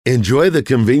Enjoy the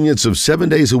convenience of 7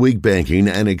 days a week banking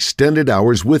and extended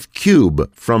hours with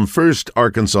Cube from First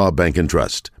Arkansas Bank and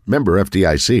Trust. Member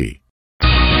FDIC.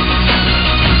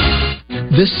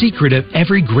 The secret of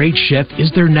every great chef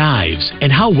is their knives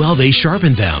and how well they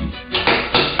sharpen them.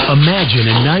 Imagine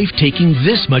a knife taking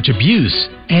this much abuse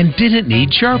and didn't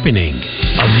need sharpening.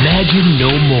 Imagine no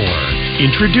more.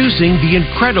 Introducing the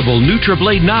incredible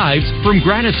NutriBlade knives from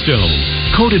Granite Stone.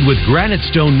 Coated with Granite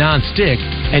Stone non-stick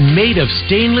and made of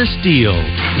stainless steel.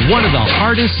 One of the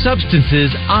hardest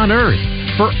substances on Earth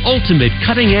for ultimate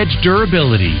cutting-edge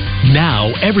durability.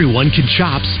 Now everyone can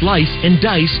chop, slice, and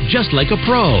dice just like a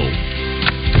pro.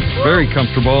 Very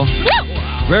comfortable.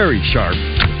 Very sharp.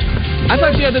 I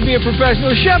thought you had to be a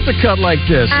professional chef to cut like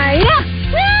this.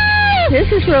 Yeah. This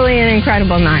is really an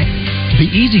incredible knife. The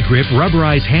Easy Grip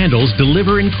rubberized handles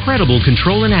deliver incredible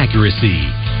control and accuracy.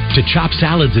 To chop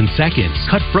salads in seconds,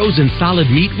 cut frozen solid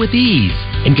meat with ease,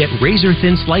 and get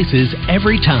razor-thin slices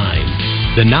every time.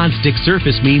 The non-stick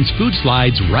surface means food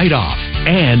slides right off,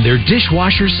 and they're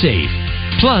dishwasher safe.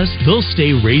 Plus, they'll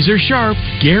stay razor sharp,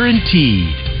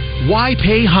 guaranteed. Why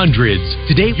pay hundreds?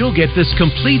 Today, you'll get this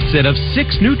complete set of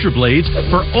 6 NutriBlades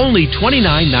for only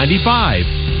 $29.95.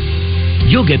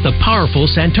 You'll get the powerful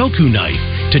Santoku knife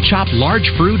to chop large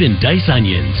fruit and dice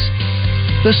onions.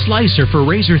 The slicer for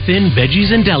razor-thin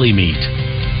veggies and deli meat.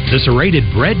 The serrated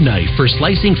bread knife for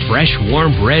slicing fresh,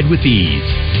 warm bread with ease.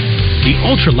 The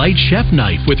ultralight chef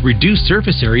knife with reduced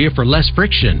surface area for less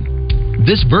friction.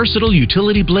 This versatile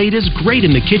utility blade is great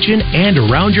in the kitchen and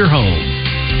around your home.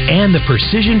 And the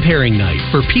precision paring knife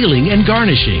for peeling and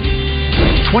garnishing.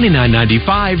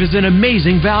 $29.95 is an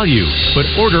amazing value, but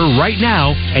order right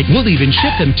now and we'll even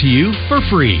ship them to you for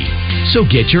free. So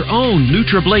get your own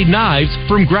NutriBlade knives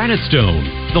from Granite Stone,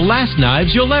 the last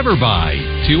knives you'll ever buy.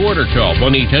 To order, call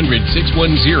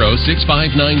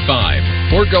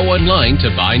 1-800-610-6595 or go online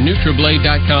to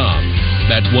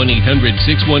buynutriblade.com. That's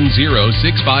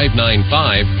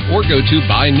 1-800-610-6595 or go to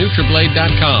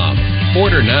buynutriblade.com.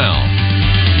 Order now.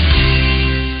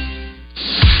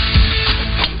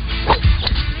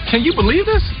 Can you believe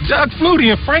this? Doug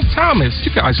Flutie and Frank Thomas.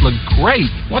 You guys look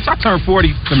great. Once I turn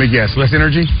 40... Let me guess. Less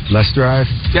energy? Less drive?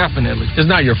 Definitely. It's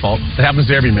not your fault. It happens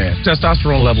to every man.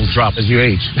 Testosterone levels drop as you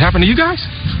age. It happened to you guys?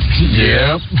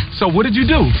 Yeah. So what did you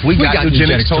do? We got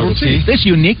Nugenix Total T. This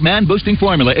unique man-boosting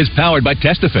formula is powered by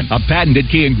Testofen, a patented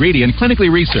key ingredient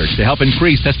clinically researched to help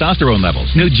increase testosterone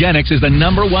levels. Nugenix is the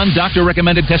 #1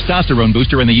 doctor-recommended testosterone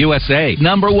booster in the USA,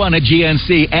 #1 at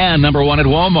GNC, and #1 at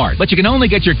Walmart. But you can only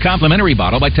get your complimentary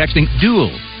bottle by texting DUAL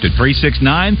to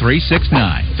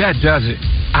 369-369. That does it.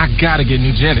 I gotta get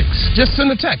Nugenix. Just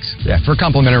send a text. Yeah, for a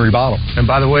complimentary bottle. And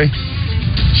by the way,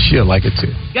 she'll like it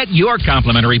too. Get your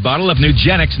complimentary bottle of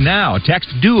Nugenix now.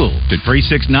 Text DUAL to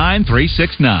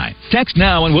 369-369. Text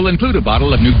now and we'll include a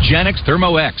bottle of Nugenix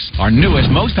Thermo X, our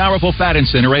newest, most powerful fat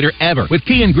incinerator ever, with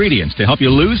key ingredients to help you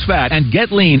lose fat and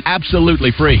get lean absolutely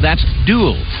free. That's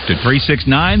DUAL to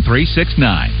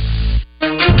 369-369.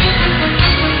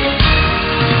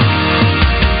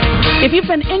 If you've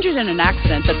been injured in an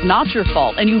accident that's not your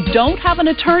fault and you don't have an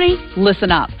attorney,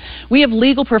 listen up. We have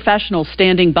legal professionals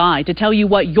standing by to tell you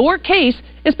what your case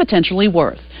is potentially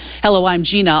worth. Hello, I'm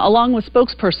Gina, along with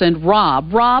spokesperson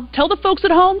Rob. Rob, tell the folks at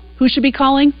home who should be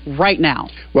calling right now.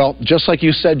 Well, just like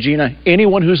you said, Gina,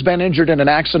 anyone who's been injured in an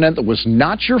accident that was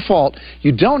not your fault,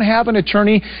 you don't have an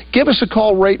attorney, give us a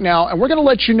call right now, and we're going to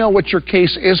let you know what your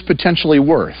case is potentially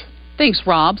worth. Thanks,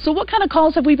 Rob. So what kind of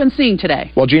calls have we been seeing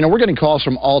today? Well, Gina, we're getting calls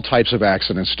from all types of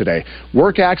accidents today.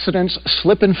 Work accidents,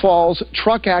 slip and falls,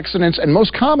 truck accidents, and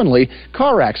most commonly,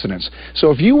 car accidents.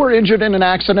 So if you were injured in an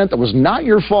accident that was not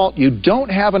your fault, you don't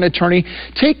have an attorney,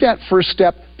 take that first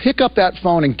step, pick up that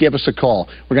phone and give us a call.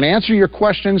 We're going to answer your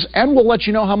questions, and we'll let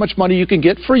you know how much money you can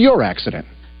get for your accident.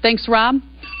 Thanks, Rob.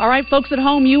 All right, folks at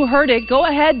home, you heard it. Go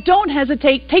ahead. Don't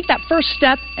hesitate. Take that first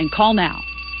step and call now.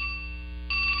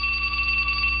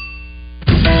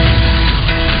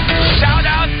 Shout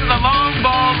out to the long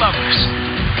ball lovers.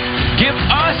 Give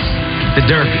us the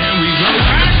derby. There we go.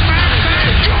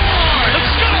 Let's go.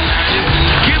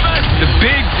 Give us the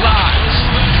big flies.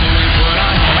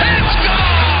 Let's go.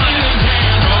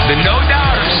 The no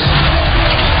doubters.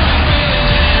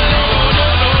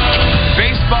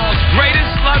 Baseball's greatest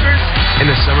sluggers in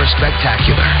the summer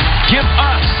spectacular. Give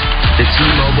us the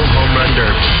T-Mobile Home Run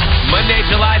Derby. Monday,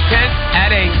 July 10th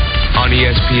at 8 on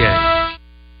ESPN.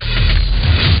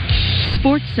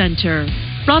 Sports Center,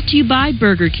 brought to you by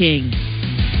Burger King.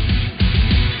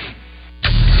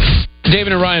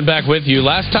 David and Ryan back with you.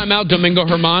 Last time out, Domingo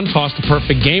Germán tossed a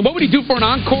perfect game. What would he do for an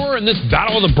encore in this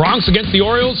battle of the Bronx against the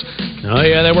Orioles? Oh,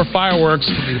 yeah, there were fireworks.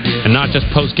 And not just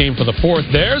post-game for the fourth.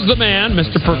 There's the man,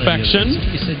 Mr. Perfection.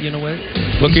 He said, you know what?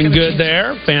 Looking good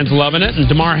there. Fans loving it. And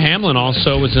DeMar Hamlin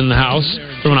also was in the house,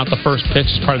 throwing out the first pitch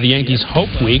as part of the Yankees'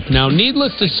 Hope Week. Now,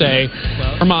 needless to say,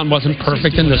 Herman wasn't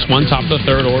perfect in this one. Top of the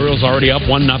third, Orioles already up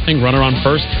 1-0. Runner on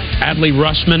first. Adley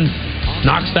Rutschman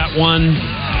knocks that one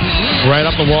right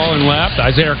up the wall and left.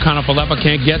 Isaiah Kanafalepa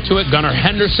can't get to it. Gunnar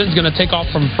Henderson's going to take off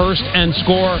from first and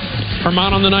score.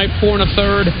 Herman on the night, 4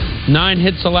 1/3, 9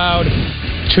 hits allowed,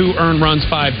 2 earned runs,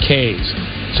 5 Ks.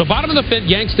 So bottom of the fifth,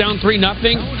 Yanks down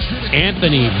 3-0.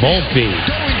 Anthony Volpe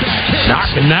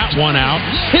knocking that one out.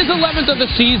 His 11th of the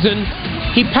season.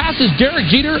 He passes Derek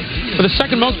Jeter for the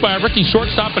second most by a rookie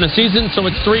shortstop in a season, so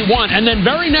it's 3-1. And then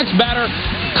very next batter,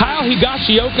 Kyle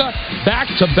Higashioka,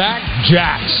 back-to-back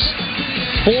jacks.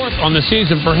 4th on the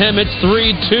season for him. It's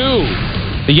 3-2.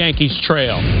 The Yankees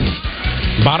trail.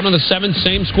 Bottom of the 7th,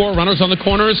 same score. Runners on the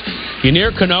corners.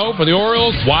 Yennier Cano for the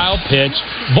Orioles. Wild pitch.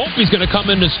 Volpe's going to come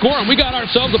in to score, and we got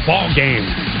ourselves a ball game.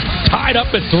 Tied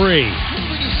up at 3.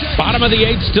 Bottom of the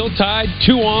 8th, still tied.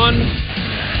 2 on.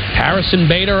 Harrison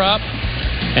Bader up.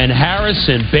 And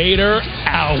Harrison Bader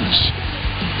out.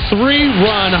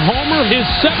 3-run homer, his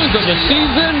 7th of the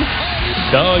season.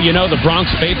 Oh, you know, the Bronx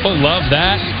faithful love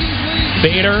that.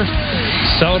 Bader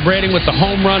celebrating with the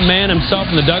home run man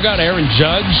himself in the dugout, Aaron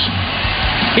Judge.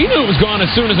 He knew it was gone as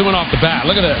soon as it went off the bat.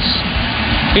 Look at this.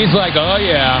 He's like, oh,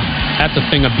 yeah, that's a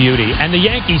thing of beauty. And the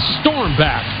Yankees storm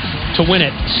back to win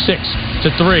it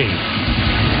 6-3.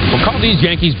 We'll call these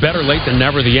Yankees better late than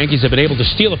never. The Yankees have been able to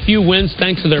steal a few wins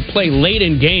thanks to their play late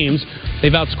in games.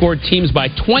 They've outscored teams by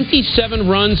 27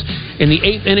 runs in the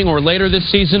 8th inning or later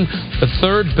this season, the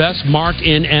 3rd best mark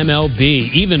in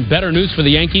MLB. Even better news for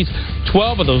the Yankees,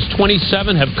 12 of those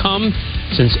 27 have come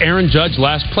since Aaron Judge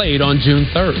last played on June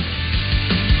 3rd.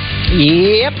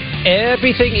 Yep,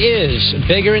 everything is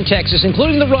bigger in Texas,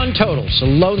 including the run totals. A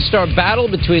Lone Star battle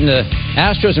between the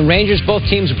Astros and Rangers. Both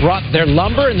teams brought their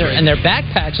lumber and their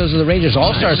backpacks. Those are the Rangers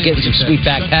All-Stars getting some sweet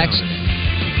backpacks.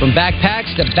 From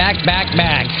backpacks to back.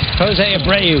 Jose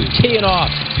Abreu teeing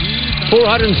off.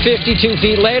 452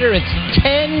 feet later, it's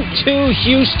 10-2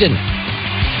 Houston.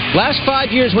 Last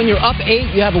 5 years, when you're up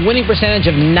 8, you have a winning percentage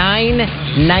of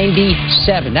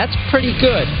 .997. That's pretty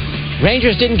good.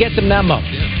 Rangers didn't get the memo.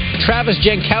 Travis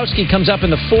Jankowski comes up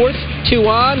in the 4th, 2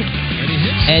 on,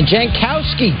 and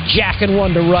Jankowski jacking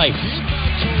one to right.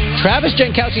 Travis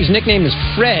Jankowski's nickname is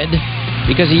Fred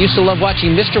because he used to love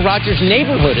watching Mr. Rogers'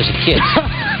 Neighborhood as a kid.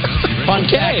 Fun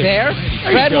fact there.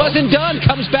 Fred wasn't done,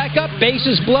 comes back up,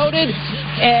 bases bloated,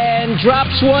 and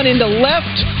drops one into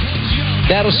left.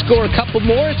 That'll score a couple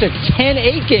more. It's a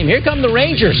 10-8 game. Here come the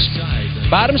Rangers.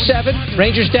 Bottom 7,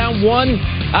 Rangers down 1.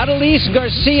 Adolis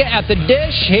Garcia at the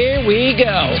dish. Here we go.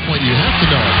 That's what you have to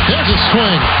know. There's a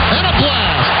swing and a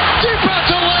blast. Deep out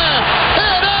to left.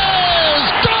 It is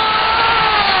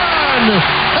gone!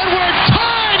 And we're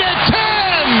tied at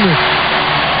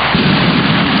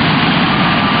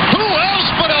 10! Who else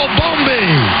but El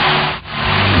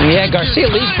Bombi? Yeah,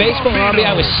 Garcia leads baseball in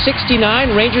RBI with 69.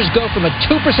 Rangers go from a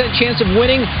 2% chance of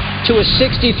winning to a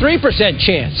 63%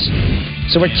 chance.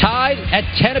 So we're tied at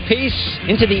 10 apiece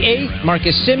into the 8th.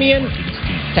 Marcus Semien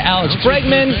to Alex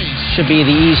Bregman. Should be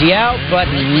the easy out, but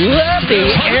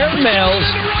the air mails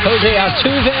Jose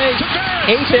Altuve.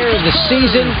 8th error of the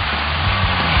season.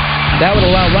 That would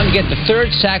allow Run to get the 3rd.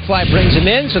 Sac fly brings him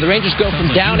in. So the Rangers go from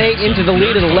down 8 into the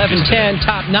lead at 11-10,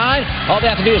 top 9. All they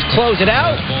have to do is close it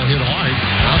out.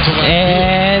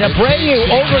 And Abreu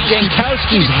over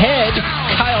Jankowski's head.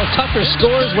 Kyle Tucker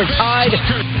scores. We're tied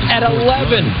at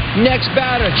 11. Next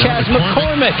batter, Chas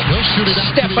McCormick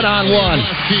stepping on one.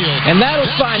 And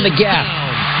that'll find the gap.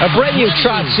 Abreu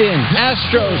trots in.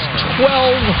 Astros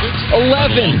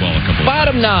 12-11.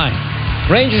 Bottom 9.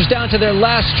 Rangers down to their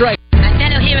last strike. My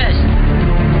fellow heroes,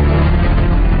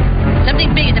 something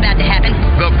big is about to happen.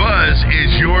 The Buzz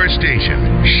is your station.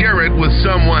 Share it with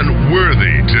someone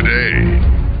worthy today.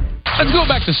 Let's go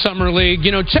back to Summer League.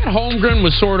 You know, Chet Holmgren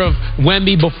was sort of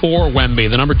Wemby before Wemby.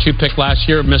 The number 2 pick last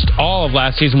year, missed all of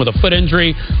last season with a foot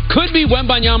injury. Could be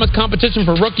Wembanyama's competition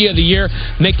for Rookie of the Year,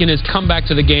 making his comeback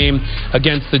to the game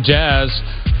against the Jazz.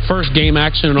 First game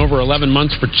action in over 11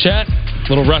 months for Chet. A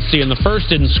little rusty in the first,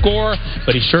 didn't score,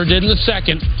 but he sure did in the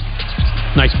second.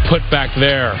 Nice put back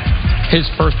there. His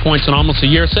first points in almost a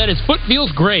year. Said his foot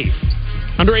feels great.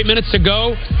 Under 8 minutes to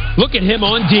go. Look at him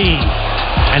on D.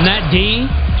 And that D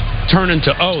turn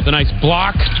into, the nice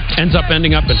block, ends up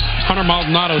ending up in Hunter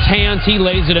Maldonado's hands. He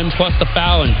lays it in, plus the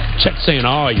foul, and Chet saying,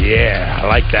 oh, yeah, I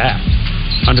like that.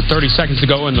 Under 30 seconds to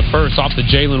go in the first, off the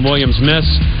Jalen Williams miss.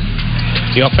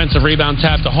 The offensive rebound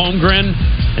tap to Holmgren,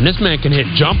 and this man can hit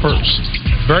jumpers.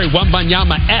 Very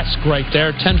Wembanyama-esque right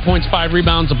there. 10 points, 5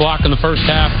 rebounds, a block in the first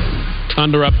half.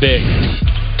 Thunder up big.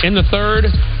 In the third,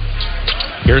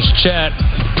 here's Chet.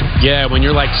 Yeah, when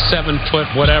you're like 7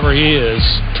 foot whatever he is,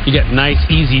 you get nice,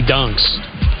 easy dunks.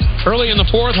 Early in the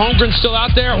fourth, Holmgren's still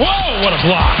out there. Whoa, what a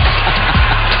block.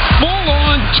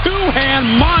 Full-on,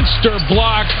 two-hand monster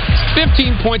block.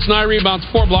 15 points, 9 rebounds,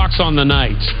 4 blocks on the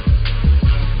night.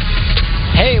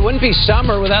 Hey, it wouldn't be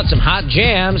summer without some hot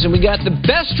jams, and we got the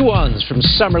best ones from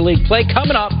Summer League play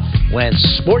coming up when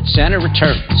SportsCenter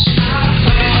returns.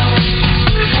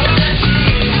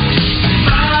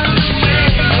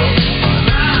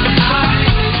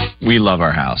 We love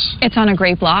our house. It's on a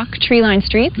great block, tree-lined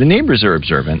streets. The neighbors are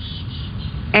observant.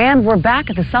 And we're back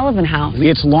at the Sullivan house.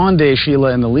 It's lawn day,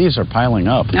 Sheila, and the leaves are piling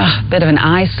up. Bit of an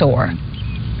eyesore.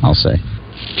 I'll say.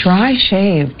 Dry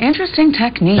shave. Interesting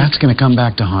technique. That's going to come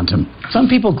back to haunt him. Some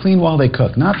people clean while they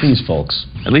cook, not these folks.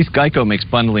 At least Geico makes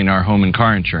bundling our home and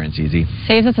car insurance easy.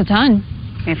 Saves us a ton.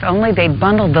 If only they'd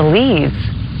bundled the leaves.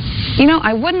 You know,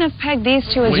 I wouldn't have pegged these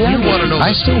two as young.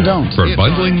 I still don't. For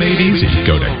bundling made easy,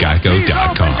 go to geico.com.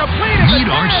 Need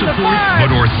arch support, but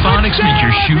orthotics make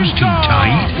your shoes too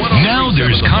tight? Now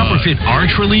there's CopperFit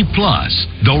Arch Relief Plus,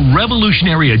 the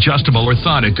revolutionary adjustable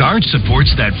orthotic arch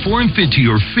supports that form fit to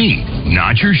your feet,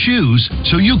 not your shoes,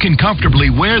 so you can comfortably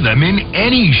wear them in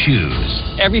any shoes.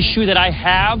 Every shoe that I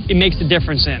have, it makes a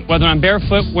difference in. Whether I'm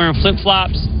barefoot, wearing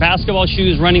flip-flops, basketball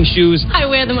shoes, running shoes. I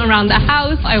wear them around the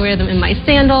house. I wear them in my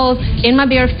sandals, in my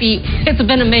bare feet. It's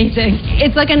been amazing.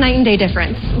 It's like a night and day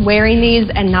difference, wearing these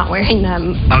and not wearing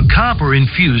them. A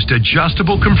copper-infused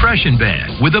adjustable compression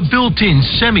band with a built-in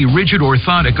semi-rigid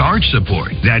orthotic arch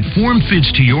support that form-fits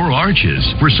to your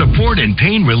arches for support and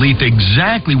pain relief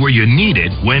exactly where you need it,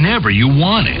 whenever you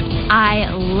want it. I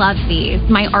love these.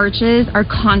 My arches are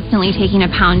constantly taking a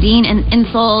pounding, and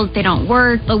insoles, they don't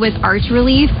work. But with Arch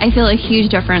Relief, I feel a huge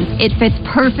difference. It fits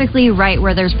perfectly right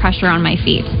where there's pressure on my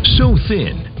feet. So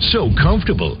thin, so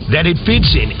comfortable that it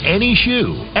fits in any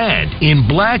shoe, and in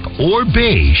black or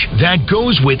beige that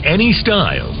goes with any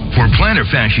style. For plantar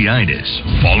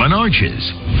fasciitis, fallen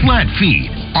arches, flat feet,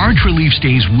 Arch Relief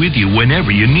stays with you whenever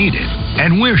you need it.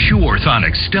 And where shoe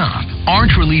orthotics stop,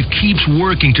 Arch Relief keeps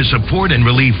working to support and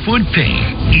relieve foot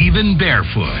pain, even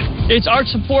barefoot. It's arch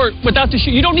support without the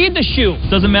shoe. You don't need the shoe.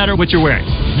 Doesn't matter what you're wearing.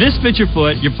 This fits your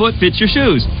foot fits your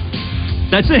shoes.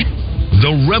 That's it.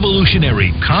 The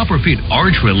revolutionary CopperFit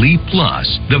Arch Relief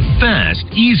Plus, the fast,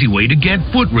 easy way to get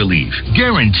foot relief,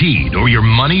 guaranteed or your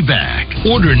money back.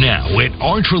 Order now at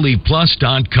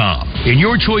archreliefplus.com in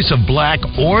your choice of black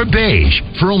or beige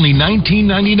for only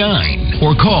 $19.99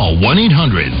 or call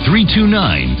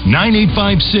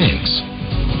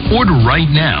 1-800-329-9856. Order right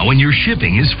now and your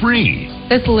shipping is free.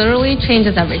 This literally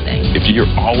changes everything. If you're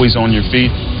always on your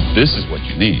feet, this is what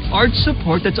you need. Arch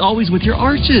support that's always with your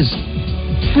arches.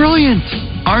 Brilliant.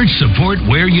 Arch support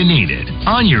where you need it.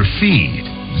 On your feet.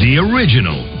 The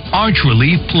original Arch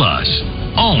Relief Plus.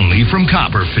 Only from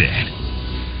CopperFit.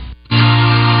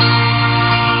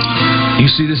 You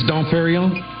see this Dom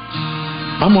Perignon?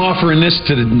 I'm offering this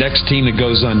to the next team that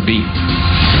goes unbeaten.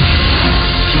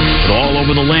 But all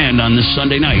over the land on this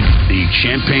Sunday night, the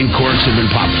champagne corks have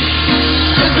been popping.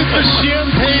 This is the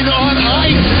champagne on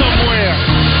ice somewhere.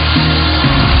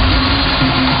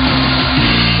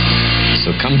 So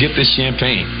come get this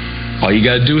champagne. All you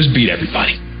gotta do is beat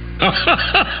everybody.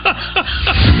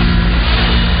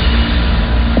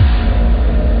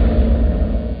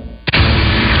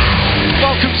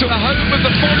 Welcome to the home of the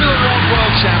Formula One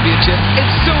World Championship. It's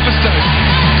Silverstone.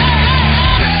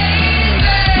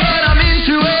 But I'm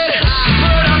into it.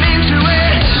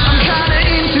 I'm kinda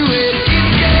into it. It's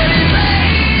getting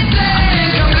crazy. I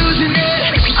think I'm losing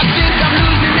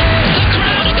it. The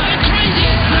crowd's going crazy.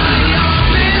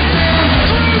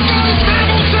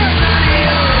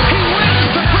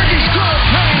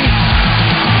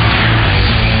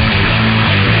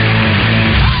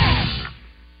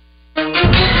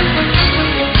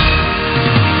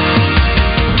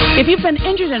 If you've been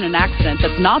injured in an accident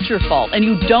that's not your fault and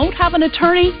you don't have an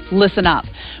attorney, listen up.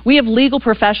 We have legal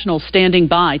professionals standing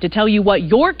by to tell you what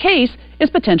your case is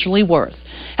potentially worth.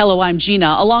 Hello, I'm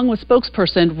Gina, along with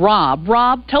spokesperson Rob.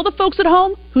 Rob, tell the folks at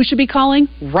home who should be calling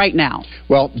right now.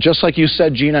 Well, just like you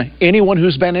said, Gina, anyone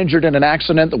who's been injured in an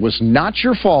accident that was not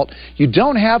your fault, you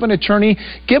don't have an attorney,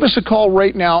 give us a call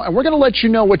right now, and we're going to let you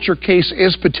know what your case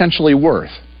is potentially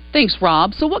worth. Thanks,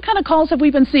 Rob. So what kind of calls have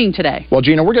we been seeing today? Well,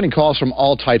 Gina, we're getting calls from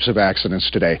all types of accidents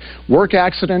today. Work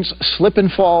accidents, slip and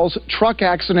falls, truck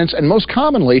accidents, and most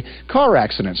commonly, car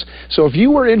accidents. So if you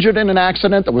were injured in an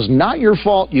accident that was not your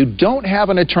fault, you don't have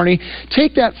an attorney,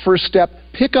 take that first step.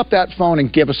 pick up that phone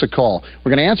and give us a call.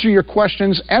 We're going to answer your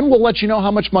questions, and we'll let you know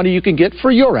how much money you can get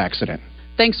for your accident.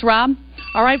 Thanks, Rob.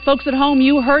 All right, folks at home,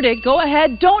 you heard it. Go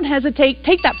ahead. Don't hesitate.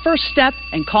 Take that first step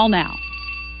and call now.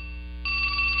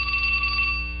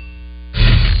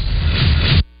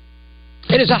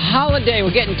 It is a holiday.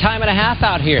 We're getting time and a half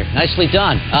out here. Nicely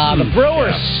done. The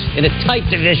Brewers in a tight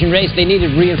division race. They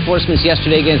needed reinforcements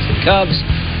yesterday against the Cubs.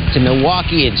 To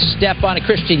Milwaukee and step on it.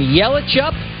 Christian Yelich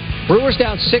up. Brewers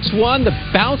down 6-1. The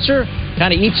bouncer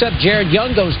kind of eats up Jared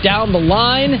Young, goes down the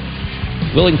line.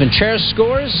 Willing Contreras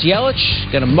scores. Yelich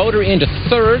going to motor into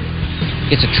third.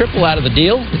 Gets a triple out of the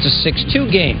deal. It's a 6-2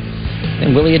 game.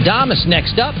 And Willie Adames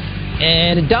next up.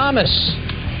 And Adames,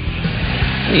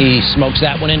 he smokes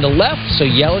that one into left, so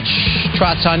Yelich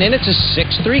trots on in. It's a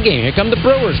 6-3 game. Here come the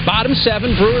Brewers. Bottom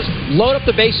 7. Brewers load up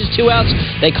the bases, 2 outs.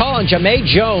 They call on Jahmai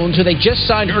Jones, who they just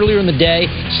signed earlier in the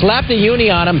day. Slap the uni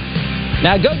on him.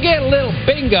 Now go get a little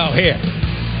bingo here.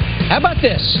 How about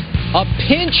this? A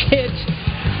pinch hit,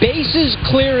 bases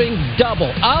clearing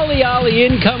double. Ollie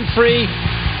income free.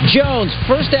 Jones,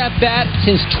 first at bat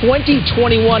since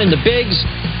 2021 in the bigs,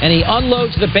 and he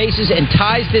unloads the bases and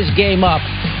ties this game up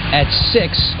at 6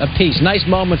 apiece. Nice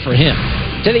moment for him.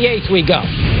 To the 8th we go.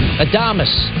 Adames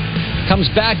comes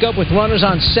back up with runners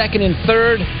on 2nd and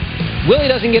 3rd. Willie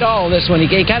doesn't get all of this one. He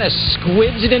kind of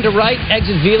squibs it into right,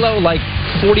 exit velo like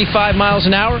 45 miles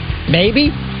an hour, maybe,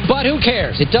 but who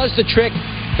cares? It does the trick.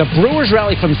 The Brewers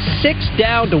rally from 6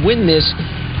 down to win this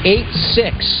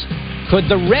 8-6. Could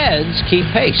the Reds keep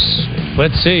pace?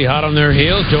 Let's see. Hot on their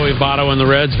heels. Joey Votto and the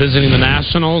Reds visiting the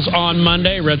Nationals on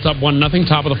Monday. Reds up 1-0,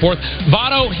 top of the 4th.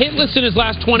 Votto hitless in his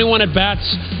last 21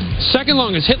 at-bats. Second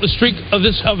longest hitless streak of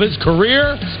his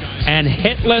career. And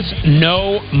hitless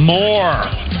no more.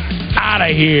 Out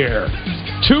of here.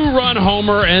 2-run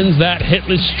homer ends that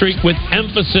hitless streak with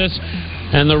emphasis.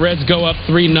 And the Reds go up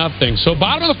 3-0. So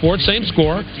bottom of the 4th, same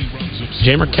score.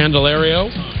 Jamer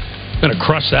Candelario going to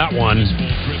crush that one.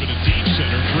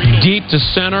 Deep to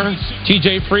center.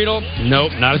 TJ Friedl, nope,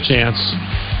 not a chance.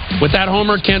 With that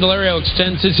homer, Candelario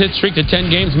extends his hit streak to 10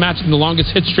 games, matching the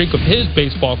longest hit streak of his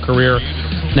baseball career.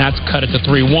 That's cut it to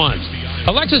 3-1.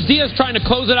 Alexis Diaz trying to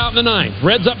close it out in the 9th.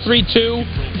 Reds up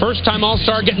 3-2. First-time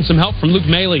All-Star getting some help from Luke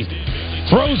Maile.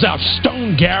 Throws out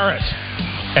Stone Garrett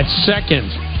at second.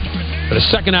 For the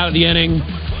second out of the inning.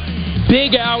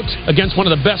 Big out against one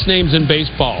of the best names in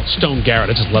baseball, Stone Garrett.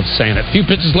 I just love saying it. A few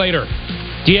pitches later,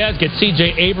 Diaz gets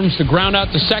C.J. Abrams to ground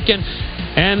out to second,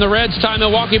 and the Reds tie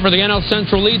Milwaukee for the NL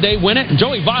Central lead. They win it, and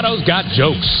Joey Votto's got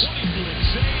jokes.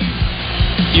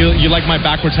 You like my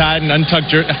backwards hat and untucked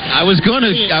jersey?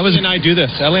 Ellie and I do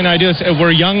this.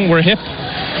 We're young, we're hip.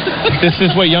 This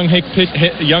is what young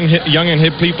and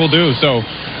hip people do. So,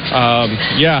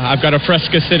 yeah, I've got a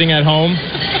Fresca sitting at home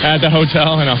at the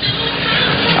hotel, and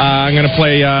I'm going to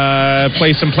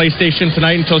play some PlayStation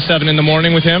tonight until 7 in the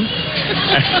morning with him.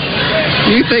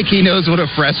 Do you think he knows what a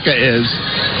Fresca is?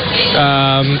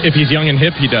 If he's young and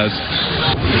hip, he does.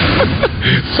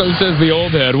 So says the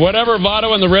old head. Whatever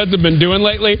Votto and the Reds have been doing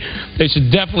lately, they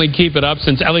should definitely keep it up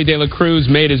since Ellie De La Cruz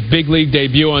made his big league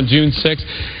debut on June 6th.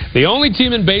 The only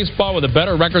team in baseball with a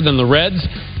better record than the Reds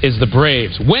is the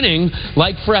Braves. Winning,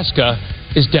 like Fresca,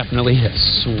 is definitely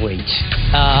his. Sweet.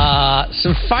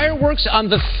 Some fireworks on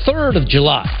the 3rd of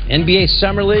July. NBA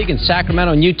Summer League in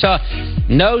Sacramento and Utah.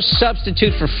 No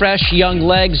substitute for fresh young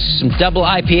legs. Some double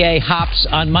IPA hops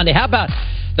on Monday. How about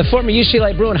the former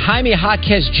UCLA Bruin Jaime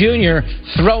Jaquez Jr.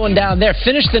 throwing down there?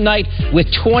 Finished the night with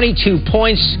 22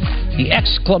 points. The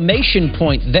exclamation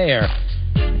point there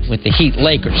with the Heat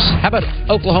Lakers. How about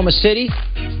Oklahoma City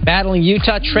battling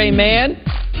Utah? Trey Mann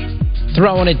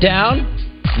throwing it down.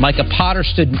 Micah Potter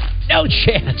stood no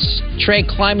chance. Trey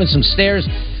climbing some stairs,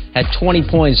 had 20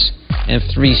 points and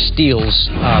 3 steals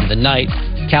on the night.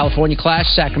 California Clash,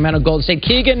 Sacramento Golden State.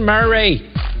 Keegan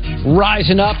Murray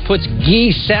rising up, puts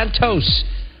Guy Santos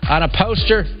on a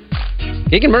poster.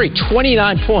 Keegan Murray,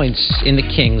 29 points in the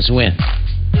Kings win.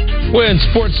 When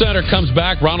SportsCenter comes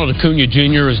back, Ronald Acuna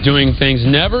Jr. is doing things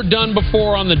never done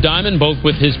before on the diamond, both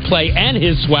with his play and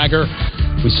his swagger.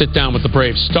 We sit down with the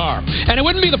Brave star. And it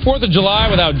wouldn't be the 4th of July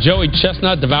without Joey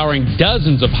Chestnut devouring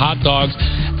dozens of hot dogs.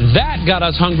 That got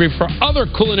us hungry for other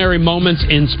culinary moments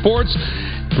in sports.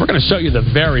 We're going to show you the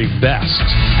very best.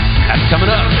 That's coming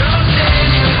up.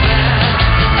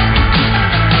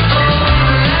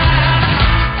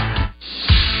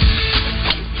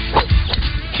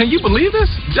 Can you believe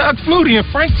this? Doug Flutie and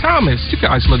Frank Thomas. You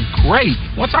guys look great.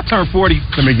 Once I turn 40...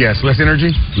 Let me guess. Less energy?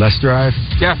 Less drive?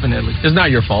 Definitely. It's not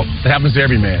your fault. It happens to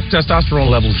every man. Testosterone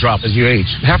levels drop as you age.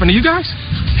 It happened to you guys?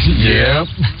 Yeah.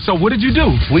 So what did you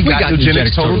do? We got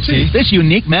Nugenix Total T. This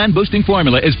unique man-boosting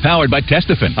formula is powered by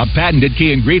Testofen, a patented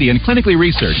key ingredient clinically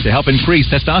researched to help increase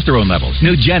testosterone levels.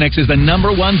 Nugenix is the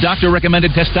 #1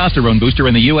 doctor-recommended testosterone booster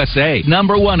in the USA,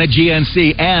 #1 at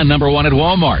GNC, and #1 at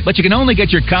Walmart. But you can only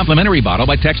get your complimentary bottle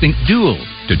by texting DUAL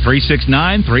to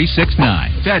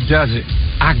 369-369. That does it.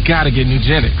 I gotta get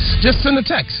Nugenix. Just send a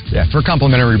text. Yeah, for a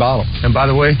complimentary bottle. And by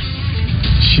the way,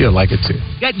 she'll like it too.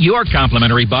 Get your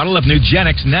complimentary bottle of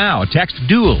Nugenix now. Text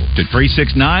DUAL to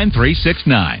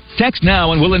 369-369. Text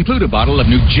now and we'll include a bottle of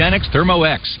Nugenix Thermo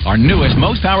X, our newest,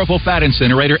 most powerful fat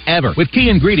incinerator ever, with key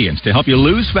ingredients to help you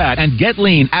lose fat and get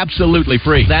lean absolutely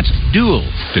free. That's DUAL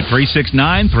to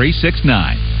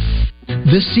 369-369.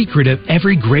 The secret of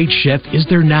every great chef is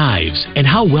their knives and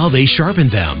how well they sharpen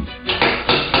them.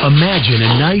 Imagine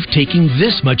a knife taking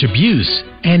this much abuse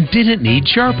and didn't need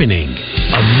sharpening.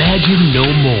 Imagine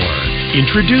no more.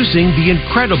 Introducing the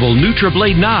incredible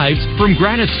NutriBlade knives from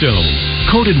Granite Stone.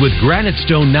 Coated with Granite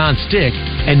Stone non-stick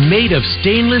and made of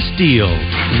stainless steel.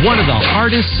 One of the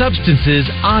hardest substances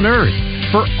on earth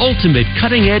for ultimate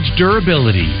cutting-edge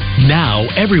durability. Now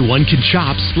everyone can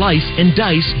chop, slice, and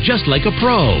dice just like a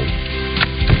pro.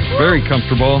 Very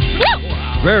comfortable.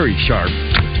 Very sharp.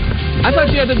 I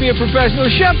thought you had to be a professional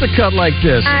chef to cut like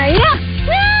this.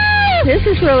 Yeah. This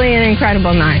is really an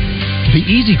incredible knife. The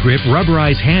Easy Grip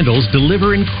rubberized handles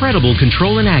deliver incredible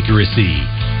control and accuracy.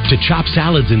 To chop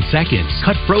salads in seconds,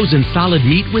 cut frozen solid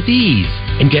meat with ease,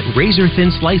 and get razor-thin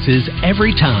slices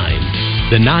every time.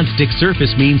 The non-stick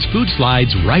surface means food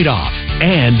slides right off,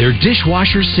 and they're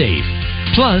dishwasher safe.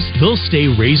 Plus, they'll stay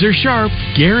razor sharp,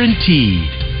 guaranteed.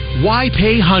 Why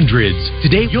pay hundreds?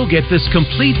 Today you'll get this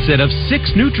complete set of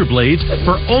 6 NutriBlades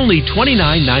for only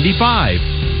 $29.95.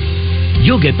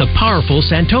 You'll get the powerful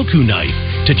Santoku knife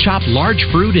to chop large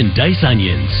fruit and dice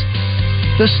onions.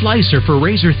 The slicer for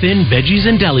razor-thin veggies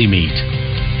and deli meat.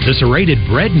 The serrated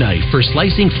bread knife for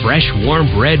slicing fresh, warm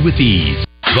bread with ease.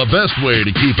 The best way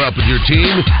to keep up with your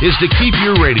team is to keep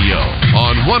your radio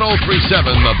on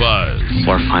 103.7 The Buzz.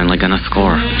 We're finally gonna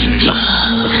score.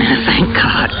 Thank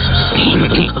God.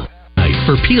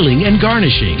 For peeling and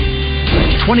garnishing.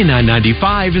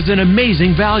 $29.95 is an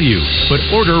amazing value, but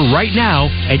order right now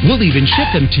and we'll even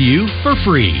ship them to you for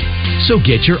free. So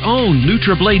get your own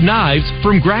NutriBlade knives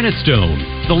from Granite Stone,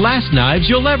 the last knives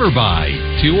you'll ever buy.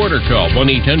 To order, call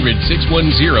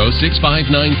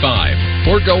 1-800-610-6595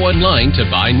 or go online to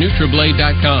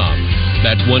buynutriblade.com.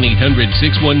 That's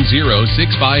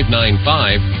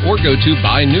 1-800-610-6595 or go to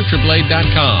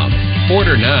buynutriblade.com.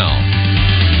 Order now.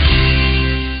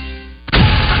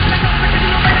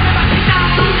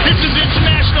 This is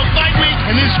International Fight Week,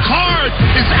 and this card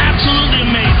is absolutely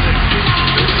amazing.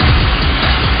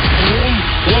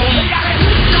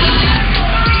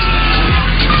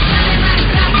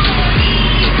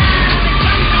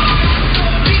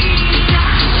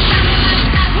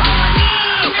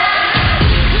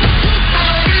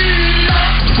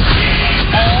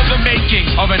 All the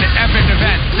making of an epic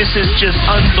event. This is just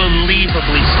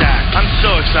unbelievably stacked. I'm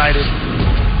so excited.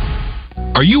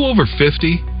 Are you over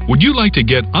 50? Would you like to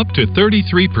get up to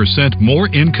 33% more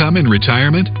income in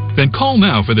retirement? Then call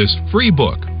now for this free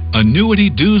book,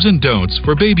 Annuity Do's and Don'ts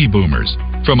for Baby Boomers,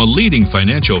 from a leading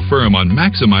financial firm on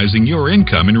maximizing your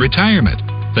income in retirement.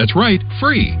 That's right,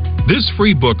 free. This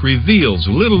free book reveals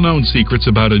little-known secrets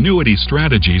about annuity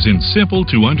strategies in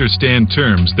simple-to-understand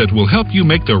terms that will help you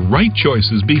make the right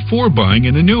choices before buying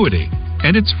an annuity.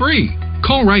 And it's free.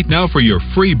 Call right now for your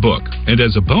free book, and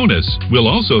as a bonus, we'll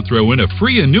also throw in a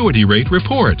free annuity rate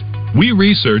report. We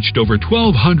researched over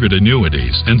 1,200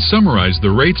 annuities and summarized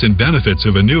the rates and benefits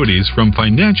of annuities from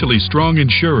financially strong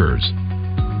insurers.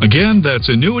 Again, that's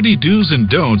Annuity Do's and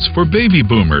Don'ts for Baby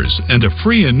Boomers and a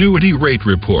free annuity rate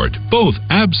report, both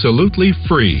absolutely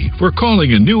free, for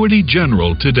calling Annuity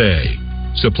General today.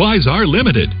 Supplies are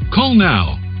limited. Call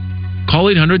now. Call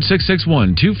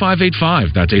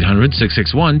 800-661-2585. That's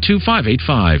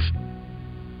 800-661-2585.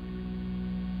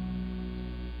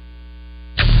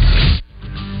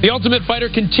 The Ultimate Fighter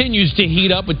continues to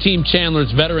heat up with Team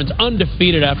Chandler's veterans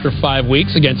undefeated after 5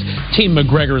 weeks against Team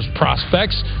McGregor's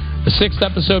prospects. The 6th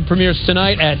episode premieres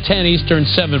tonight at 10 Eastern,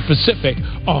 7 Pacific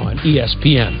on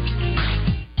ESPN.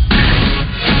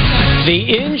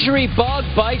 The injury bug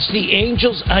bites the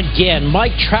Angels again.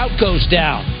 Mike Trout goes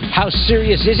down. How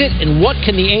serious is it, and what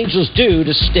can the Angels do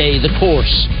to stay the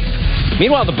course?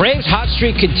 Meanwhile, the Braves' hot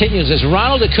streak continues as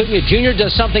Ronald Acuna Jr.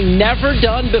 does something never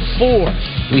done before.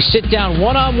 We sit down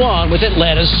one-on-one with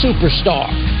Atlanta's superstar.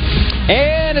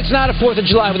 And it's not a 4th of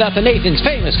July without the Nathan's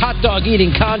famous hot dog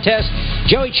eating contest.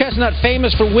 Joey Chestnut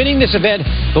famous for winning this event,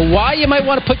 but why you might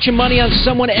want to put your money on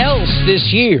someone else this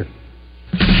year.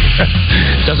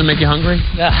 Doesn't make you hungry?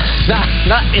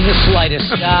 Not in the slightest.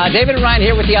 David and Ryan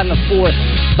here with you on the 4th.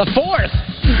 The 4th?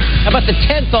 How about the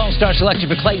 10th All-Star selection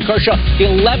for Clayton Kershaw? The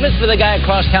 11th for the guy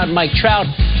across town, Mike Trout.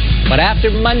 But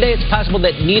after Monday, it's possible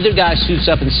that neither guy suits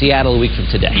up in Seattle a week from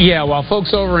today. Yeah, while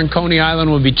folks over in Coney Island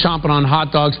will be chomping on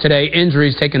hot dogs today,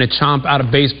 injuries taking a chomp out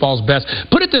of baseball's best.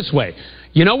 Put it this way.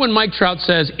 You know when Mike Trout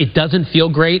says it doesn't feel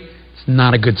great, it's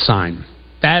not a good sign.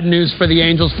 Bad news for the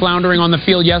Angels floundering on the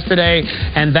field yesterday,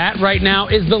 and that right now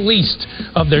is the least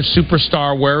of their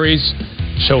superstar worries.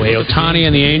 Shohei Ohtani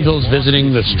and the Angels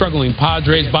visiting the struggling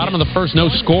Padres. Bottom of the first, no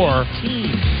score.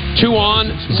 2 on,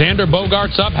 Xander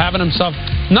Bogaerts up, having himself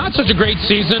not such a great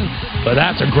season, but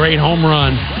that's a great home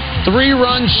run.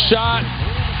 3-run shot,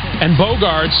 and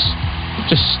Bogaerts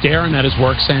just staring at his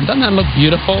work, saying, doesn't that look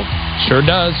beautiful? Sure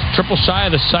does. Triple shy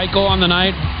of the cycle on the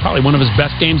night. Probably one of his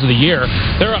best games of the year.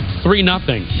 They're up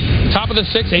 3-0. Top of the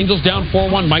 6th, Angels down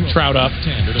 4-1. Mike Trout up.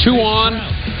 2 on,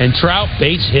 and Trout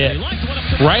base hit.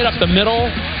 Right up the middle,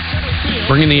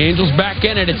 bringing the Angels back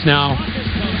in it.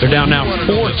 They're down now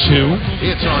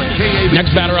 4-2.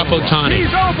 Next batter up, Ohtani.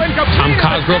 Tom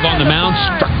Cosgrove on the mound,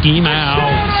 struck him out.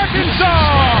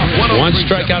 1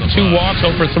 strikeout, 2 walks,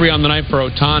 0 for 3 on the night for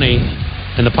Ohtani.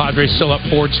 And the Padres still up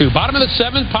 4-2. Bottom of the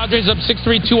 7th, Padres up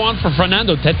 6-3, 2 on for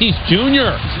Fernando Tatis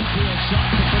Jr.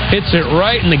 Hits it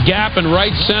right in the gap in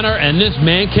right center, and this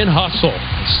man can hustle.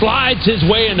 Slides his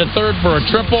way into third for a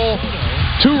triple.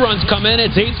 2 runs come in.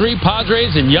 It's 8-3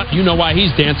 Padres, and yep, you know why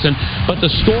he's dancing. But the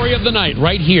story of the night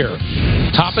right here.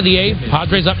 Top of the 8th,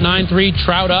 Padres up 9-3,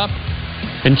 Trout up.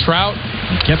 And Trout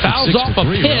fouls off a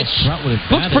pitch.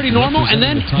 Looks pretty normal, and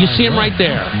then you see him right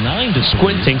there.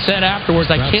 Squinting. Said afterwards,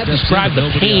 I can't describe the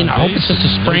pain. I hope it's just a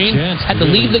sprain. Had to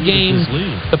leave the game.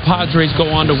 The Padres go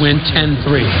on to win 10-3.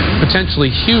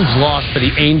 Potentially huge loss for the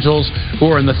Angels,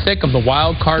 who are in the thick of the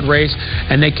wild card race,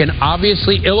 and they can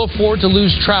obviously ill afford to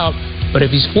lose Trout. But if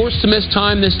he's forced to miss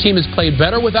time, this team has played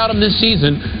better without him this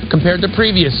season compared to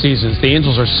previous seasons. The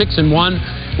Angels are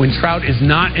 6-1 when Trout is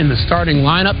not in the starting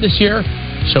lineup this year.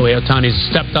 Shohei Ohtani's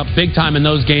stepped up big time in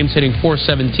those games, hitting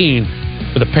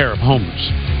 .417 with a pair of homers.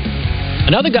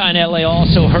 Another guy in L.A.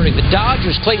 also hurting. The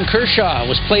Dodgers, Clayton Kershaw,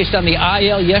 was placed on the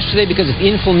IL yesterday because of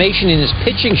inflammation in his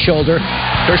pitching shoulder.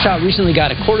 Kershaw recently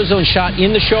got a cortisone shot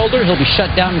in the shoulder. He'll be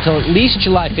shut down until at least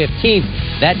July 15th.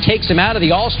 That takes him out of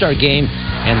the All-Star game,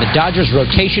 and the Dodgers'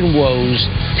 rotation woes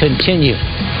continue.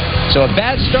 So a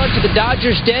bad start to the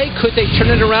Dodgers' day. Could they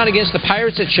turn it around against the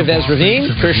Pirates at Chavez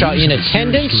Ravine? Kershaw in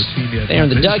attendance. They're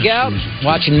in the dugout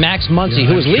watching Max Muncy,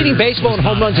 who was leading baseball in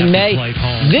home runs in May.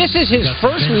 This is his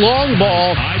first long ball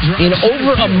in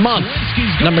over a month.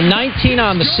 Number 19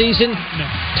 on the season.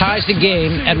 Ties the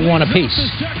game at 1 apiece.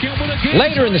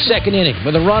 Later in the second inning,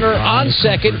 with a runner on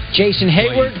second, Jason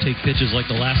Hayward. Take pitches like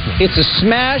the last one. It's a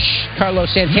smash.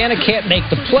 Carlos Santana can't make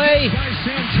the play.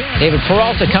 David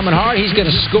Peralta coming hard. He's going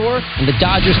to score, and the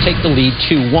Dodgers take the lead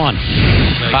 2-1.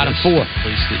 Bottom 4.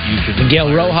 Miguel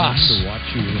Rojas. Watch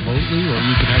you remotely, or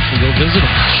you can actually go visit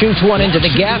him. Shoots one into the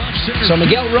gap. So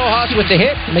Miguel Rojas with the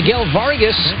hit. Miguel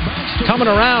Vargas coming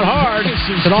around hard.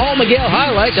 It's an all-Miguel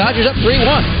highlight. Dodgers up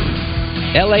 3-1.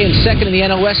 L.A. in second in the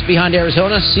NL West behind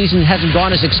Arizona. Season hasn't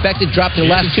gone as expected. Dropped their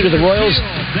last 2 to the Royals.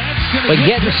 But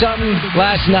getting something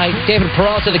last night. David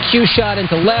Peralta, the cue shot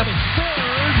into left.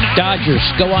 Dodgers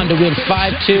go on to win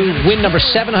 5-2. Win number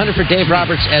 700 for Dave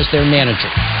Roberts as their manager.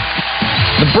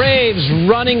 The Braves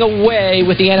running away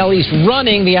with the NL East.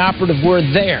 Running, the operative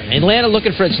word there. Atlanta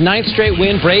looking for its 9th straight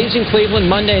win. Braves in Cleveland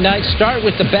Monday night. Start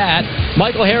with the bat.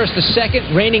 Michael Harris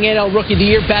II, reigning NL Rookie of the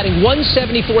Year, batting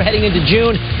 .174 heading into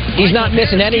June. He's not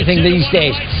missing anything these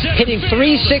days. Hitting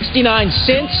 .369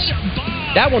 since.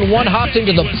 That one hopped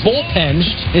into the bullpen.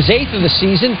 His 8th of the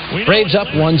season. Braves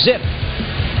up 1-0.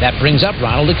 That brings up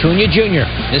Ronald Acuna Jr.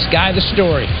 This guy, the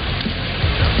story.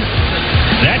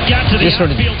 That got to the this sort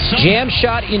of jam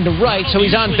shot into right, so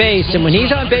he's on base. And when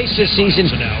he's on base this season,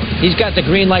 he's got the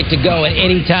green light to go at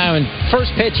any time. And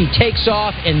first pitch, he takes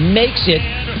off and makes it.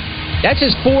 That's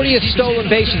his 40th stolen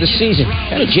base of the season.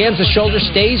 Kind of jams the shoulder,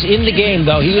 stays in the game,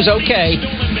 though. He was okay.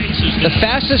 The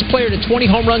fastest player to 20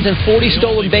 home runs and 40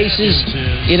 stolen bases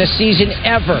in a season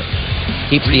ever.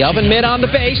 Keeps the oven mitt on the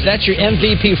base. That's your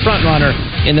MVP frontrunner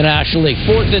in the National League.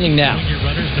 4th inning now.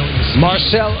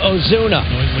 Marcell Ozuna.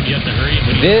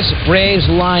 This Braves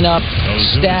lineup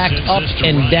stacked up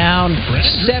and down.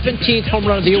 17th home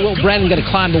run of the year. Will Brennan going to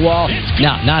climb the wall?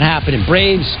 No, not happening.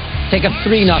 Braves take a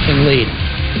 3-0 lead.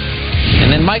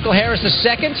 And then Michael Harris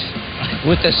II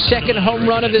with the 2nd home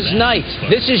run of his night.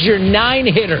 This is your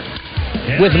 9-hitter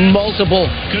with multiple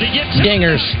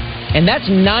dingers. And that's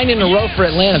 9 in a row for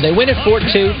Atlanta. They win at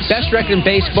 4-2. Best record in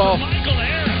baseball.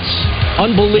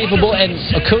 Unbelievable. And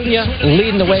Acuna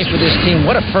leading the way for this team.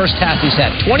 What a first half he's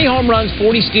had. 20 home runs,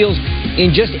 40 steals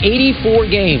in just 84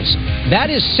 games. That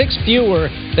is 6 fewer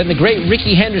than the great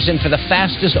Ricky Henderson for the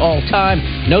fastest all time.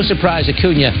 No surprise,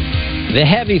 Acuna, the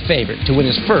heavy favorite to win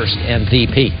his first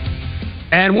MVP.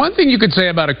 And one thing you could say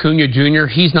about Acuna Jr.,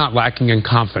 he's not lacking in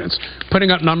confidence.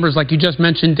 Putting up numbers like you just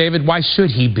mentioned, David, why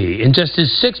should he be? In just his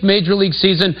 6th Major League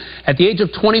season, at the age of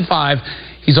 25,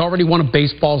 he's already one of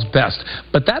baseball's best.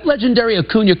 But that legendary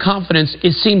Acuna confidence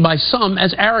is seen by some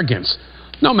as arrogance.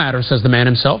 No matter, says the man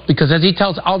himself, because as he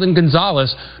tells Alden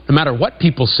Gonzalez, no matter what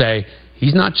people say,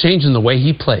 he's not changing the way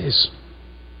he plays.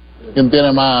 ¿Quién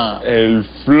tiene más? El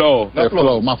flow.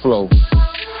 Más flow.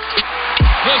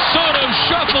 The Soto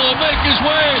shuffle will make his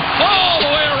way all the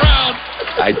way around.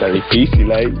 Ahí está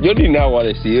difícil, ahí. Yo ni nada voy a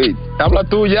decir. Habla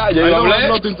tú ya, yo hablé.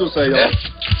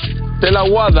 Te la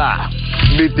voy a dar,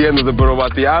 vistiéndote, pero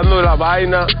bateando la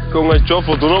vaina con el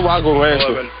chofo, tú no vas con eso.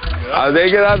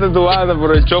 Hay que darte tu banda,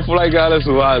 pero el chofo hay que darle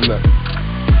su banda.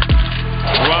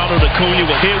 Ronald Acuna,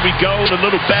 well, here we go, the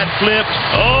little bat flip.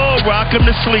 Oh, rock him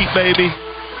to sleep, baby.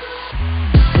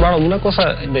 Ronald, una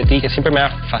cosa de ti que siempre me ha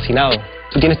fascinado.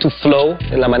 Tú tienes tu flow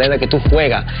en la manera que tú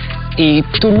juegas y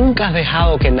tú nunca has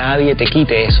dejado que nadie te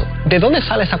quite eso. ¿De dónde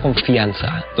sale esa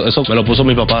confianza? Eso me lo puso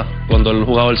mi papá. Cuando él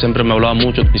jugaba, él siempre me hablaba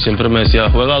mucho y siempre me decía,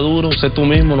 juega duro, sé tú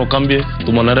mismo, no cambies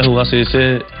tu manera de jugar. Si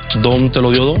ese don te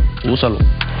lo dio, úsalo.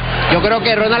 Yo creo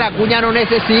que Ronald Acuña no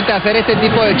necesita hacer este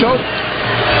tipo de show.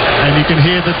 And you can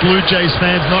hear the Blue Jays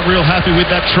fans not real happy with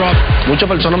that trot. Muchas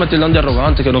personas me tildan de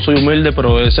arrogante, que no soy humilde,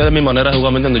 pero esa es mi manera de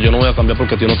jugar, ¿me entiendes? Yo no voy a cambiar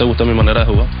porque a ti no te gusta mi manera de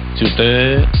jugar. Si a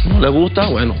usted no le gusta,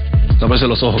 bueno, tápese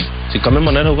los ojos. Si cambia mi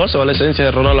manera de jugar, se va la esencia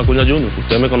de Ronald Acuña Jr.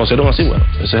 Ustedes me conocieron así, bueno,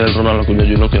 ese es el Ronald Acuña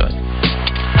Jr. que hay.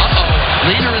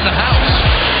 Leader in the house.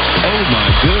 Oh my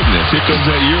goodness, here comes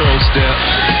that Euro step.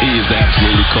 He is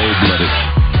absolutely cold-blooded.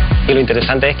 Y lo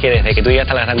interesante es que desde que tú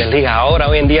llegaste a las Grandes Ligas, ahora,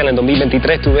 hoy en día, en el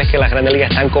 2023, tú ves que las Grandes Ligas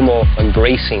están como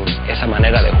embracing esa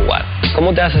manera de jugar.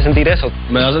 ¿Cómo te hace sentir eso?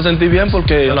 Me hace sentir bien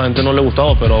porque a la gente no le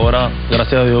gustaba, pero ahora,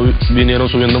 gracias a Dios, vinieron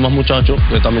subiendo más muchachos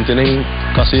que también tienen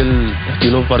casi el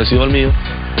estilo parecido al mío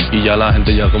y ya la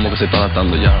gente ya como que se está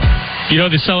adaptando ya. You know,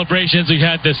 the celebrations, we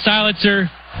had the silencer,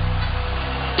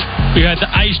 we had the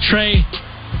ice tray,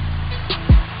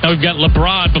 now we've got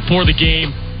LeBron before the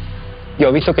game. Yo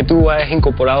he visto que tú has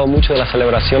incorporado mucho de las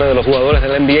celebraciones de los jugadores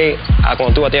del NBA a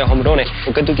cuando tú bateas hombrones.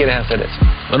 ¿Por qué tú quieres hacer eso?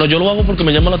 Bueno, yo lo hago porque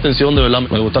me llama la atención, de verdad.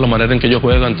 Me gusta la manera en que ellos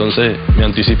juegan, entonces me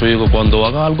anticipo y digo, cuando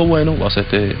haga algo bueno, voy a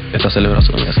hacer esta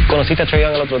celebración. Conociste a Trae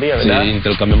Young el otro día, ¿verdad? Sí,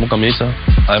 intercambiamos camisas.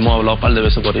 Hemos hablado un par de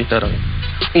veces por Instagram.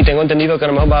 Y tengo entendido que a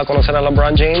lo mejor vas a conocer a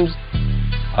LeBron James.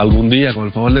 Algún día, con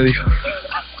el favor de Dios.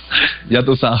 Ya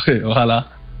tú sabes, ojalá.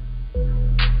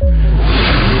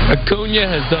 Acuna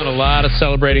has done a lot of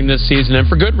celebrating this season, and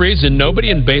for good reason. Nobody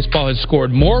in baseball has scored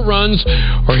more runs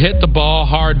or hit the ball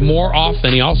hard more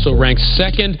often. He also ranks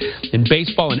second in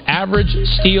baseball in average,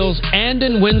 steals, and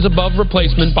in wins above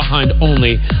replacement, behind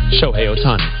only Shohei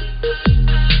Ohtani.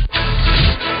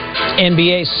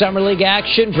 NBA Summer League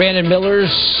action. Brandon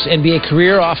Miller's NBA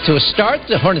career off to a start.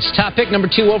 The Hornets' top pick, number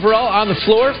 2 overall, on the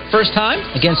floor, first time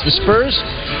against the Spurs,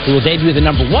 who will debut the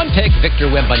number 1 pick, Victor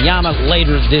Wembanyama,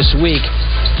 later this week.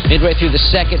 Midway through the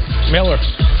second, Miller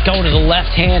going to the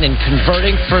left hand and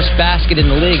converting, first basket in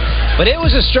the league. But it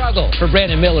was a struggle for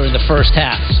Brandon Miller in the first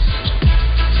half.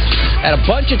 Had a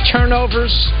bunch of turnovers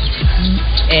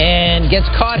and gets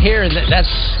caught here, and that's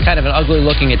kind of an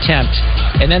ugly-looking attempt.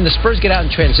 And then the Spurs get out in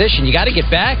transition. You got to get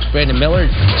back. Brandon Miller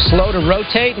slow to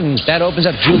rotate, and that opens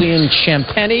up Julian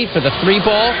Champagnie for the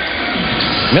 3-ball.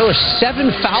 Miller 7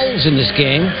 fouls in this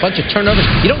game, bunch of turnovers.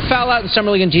 You don't foul out in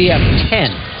Summer League until you have 10,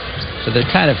 so they're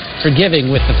kind of forgiving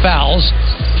with the fouls.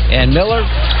 And Miller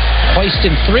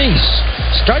hoisting threes.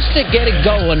 Starts to get it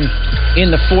going in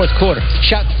the fourth quarter.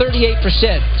 Shot 38%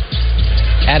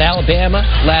 at Alabama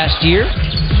last year.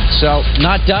 So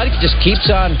not done. Just keeps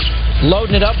on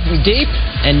loading it up from deep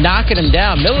and knocking him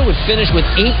down. Miller would finish with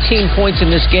 18 points in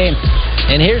this game.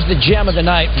 And here's the gem of the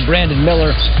night from Brandon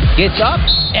Miller. Gets up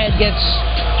and gets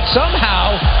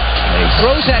somehow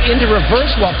throws that into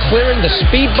reverse while clearing the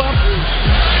speed bump.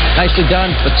 Nicely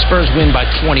done, but Spurs win by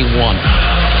 21.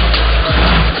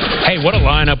 Hey, what a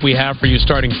lineup we have for you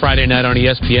starting Friday night on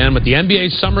ESPN with the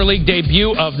NBA Summer League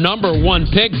debut of number 1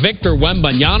 pick Victor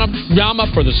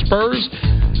Wembanyama for the Spurs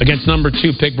against number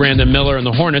 2 pick Brandon Miller and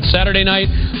the Hornets. Saturday night,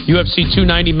 UFC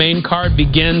 290 main card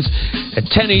begins at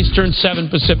 10 Eastern, 7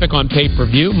 Pacific on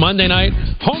pay-per-view. Monday night,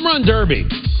 Home Run Derby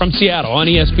from Seattle on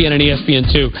ESPN and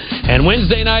ESPN2. And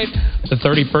Wednesday night, the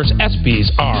 31st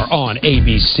ESPYs are on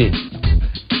ABC.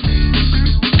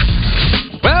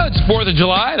 Well, it's 4th of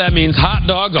July, that means hot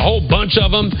dogs, a whole bunch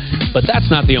of them. But that's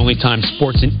not the only time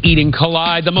sports and eating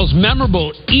collide. The most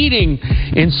memorable eating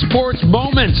in sports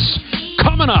moments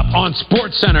coming up on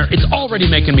Sports Center. It's already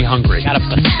making me hungry. Got a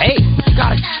buffet.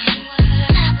 Got it.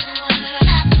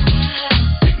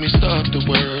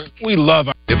 We love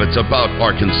it. If it's about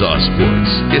Arkansas sports,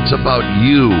 it's about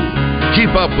you.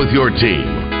 Keep up with your team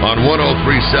on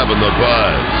 103.7 The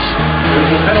Buzz.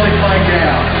 There's a penalty flag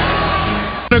down.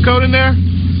 No code in there?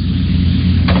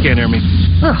 Can't hear me.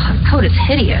 Ugh, the code is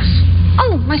hideous.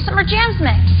 Oh, my summer jams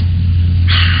mix.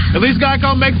 At least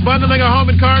Geico makes bundling a home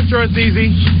and car insurance easy.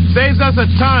 Saves us a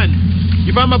ton.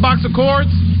 You find my box of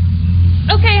cords?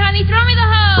 Okay, honey, throw me the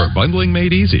hose. For bundling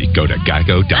made easy, go to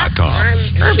geico.com.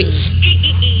 Herbie.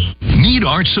 Need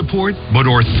arch support, but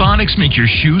orthotics make your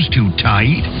shoes too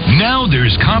tight? Now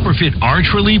there's CopperFit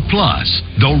Arch Relief Plus,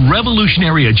 the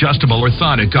revolutionary adjustable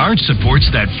orthotic arch supports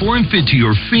that form fit to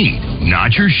your feet,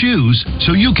 not your shoes,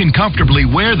 so you can comfortably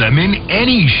wear them in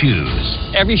any shoes.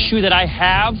 Every shoe that I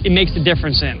have, it makes a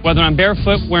difference in. Whether I'm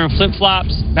barefoot, wearing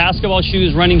flip-flops, basketball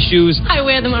shoes, running shoes. I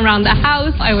wear them around the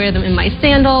house. I wear them in my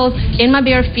sandals, in my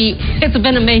bare feet. It's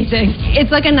been amazing.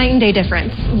 It's like a night and day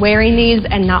difference, wearing these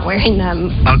and not wearing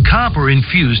them. A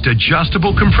copper-infused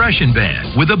adjustable compression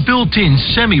band with a built-in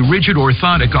semi-rigid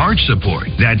orthotic arch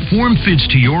support that form-fits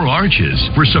to your arches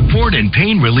for support and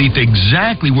pain relief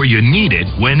exactly where you need it,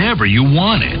 whenever you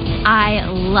want it. I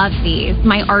love these.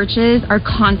 My arches are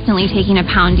constantly taking a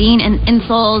pounding, and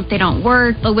insoles, they don't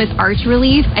work. But with Arch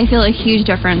Relief, I feel a huge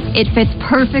difference. It fits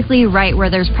perfectly right where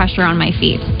there's pressure on my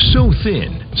feet. So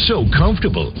thin, so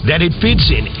comfortable that it fits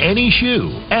in any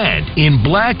shoe, and in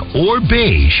black or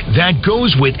beige that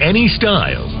goes with any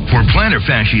style. For plantar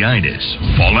fasciitis,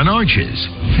 fallen arches,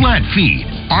 flat feet,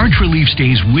 Arch Relief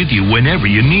stays with you whenever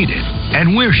you need it.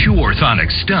 And where shoe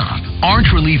orthotics stop, Arch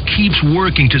Relief keeps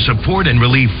working to support and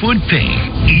relieve foot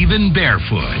pain, even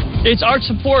barefoot. It's arch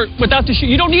support without the shoe.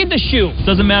 You don't need the shoe.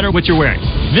 Doesn't matter what you're wearing.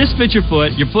 This fits your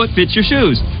foot fits your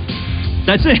shoes.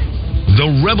 That's it. The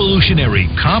revolutionary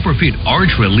CopperFit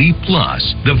Arch Relief Plus,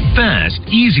 the fast,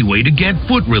 easy way to get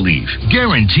foot relief,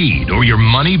 guaranteed or your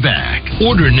money back.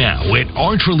 Order now at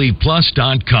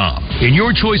archreliefplus.com in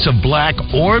your choice of black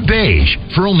or beige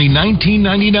for only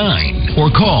 $19.99,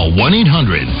 or call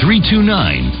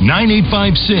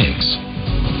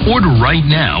 1-800-329-9856. Order right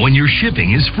now and your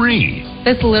shipping is free.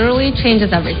 This literally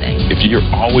changes everything. If you're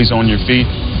always on your feet,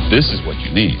 this is what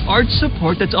you need. Arch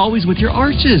support that's always with your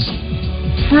arches.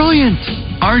 Brilliant.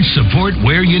 Arch support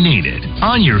where you need it.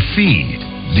 On your feet.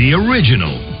 The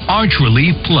original Arch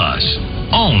Relief Plus.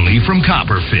 Only from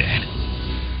CopperFit.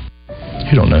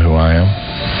 You don't know who I am.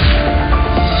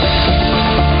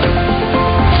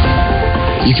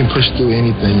 You can push through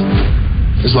anything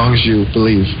as long as you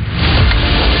believe.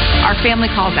 Our family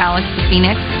calls Alex the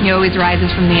Phoenix. He always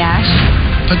rises from the ash.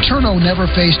 Paterno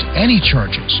never faced any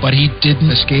charges, but he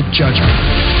didn't escape judgment.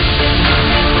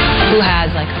 Who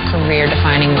has like a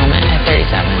career-defining moment at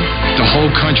 37? The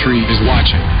whole country is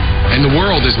watching, and the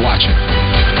world is watching.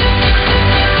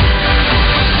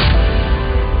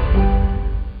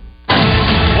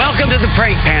 Welcome to the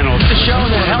Prank Panel, the show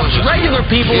that helps regular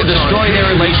people destroy their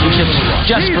relationships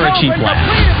just for a cheap laugh.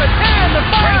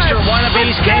 Prankster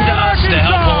wannabes came to us to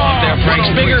help pull off their pranks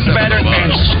bigger, better,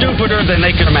 and stupider than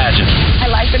they could imagine.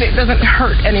 I like that it doesn't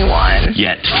hurt anyone.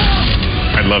 Yet.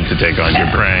 I'd love to take on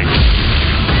your prank.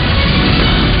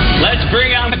 Let's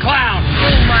bring on the clown.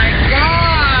 Oh my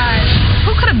God!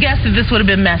 Who could have guessed that this would have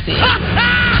been messy?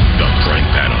 The Prank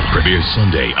Panel premieres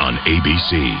Sunday on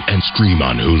ABC and stream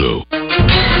on Hulu.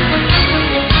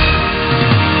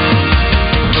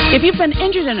 If you've been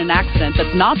injured in an accident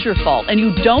that's not your fault and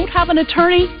you don't have an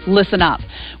attorney, listen up.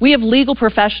 We have legal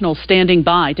professionals standing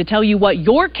by to tell you what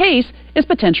your case is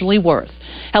potentially worth.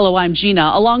 Hello, I'm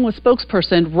Gina, along with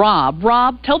spokesperson Rob.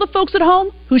 Rob, tell the folks at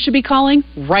home who should be calling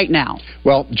right now.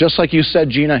 Well, just like you said,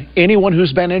 Gina, anyone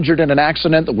who's been injured in an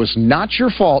accident that was not your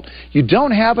fault, you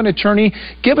don't have an attorney,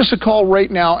 give us a call right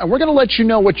now, and we're going to let you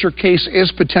know what your case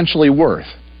is potentially worth.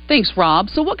 Thanks, Rob.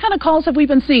 So what kind of calls have we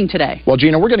been seeing today? Well,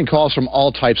 Gina, we're getting calls from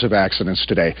all types of accidents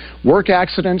today. Work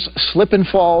accidents, slip and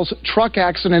falls, truck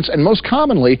accidents, and most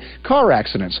commonly, car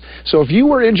accidents. So if you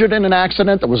were injured in an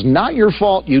accident that was not your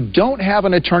fault, you don't have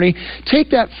an attorney, take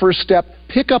that first step,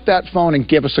 pick up that phone and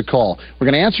give us a call. We're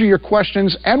going to answer your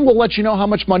questions, and we'll let you know how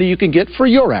much money you can get for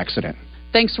your accident.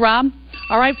 Thanks, Rob.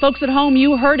 All right, folks at home,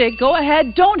 you heard it. Go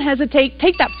ahead. Don't hesitate.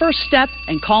 Take that first step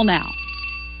and call now.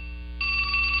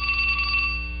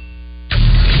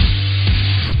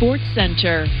 Sports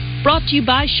Center, brought to you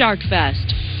by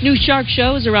SharkFest. New shark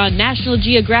shows are on National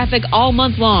Geographic all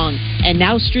month long, and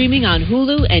now streaming on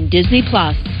Hulu and Disney+.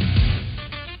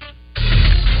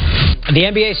 The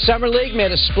NBA Summer League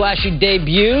made a splashy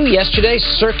debut yesterday.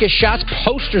 Circus shots,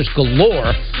 posters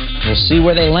galore. We'll see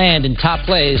where they land in top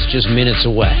plays just minutes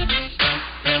away.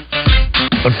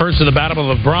 But first to the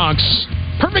Battle of the Bronx.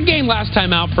 Perfect game last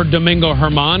time out for Domingo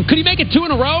Germán. Could he make it 2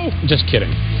 in a row? Just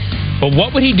kidding. But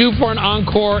what would he do for an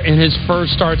encore in his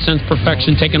first start since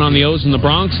perfection, taking on the O's in the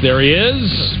Bronx? There he is,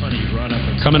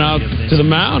 coming out to the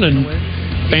mound, and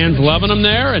fans loving him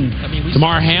there. And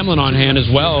Damar Hamlin on hand as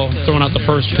well, throwing out the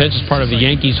first pitch as part of the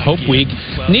Yankees Hope Week.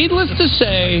 Needless to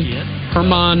say,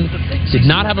 Germán did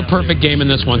not have a perfect game in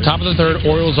this one. Top of the third,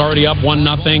 Orioles already up 1-0,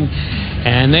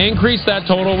 and they increased that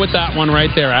total with that one right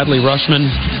there. Adley Rutschman,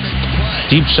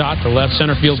 deep shot to left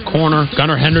center field corner.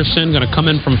 Gunnar Henderson going to come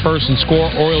in from first and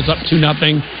score. Orioles up 2-0.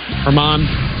 Germán,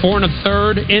 4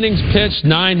 1/3 innings pitched,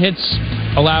 9 hits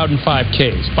allowed, and 5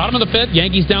 Ks. Bottom of the fifth,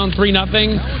 Yankees down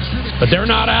 3-0, but they're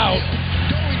not out.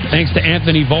 Thanks to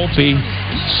Anthony Volpe.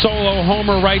 Solo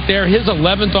homer right there, his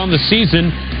 11th on the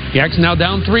season. Yanks now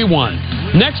down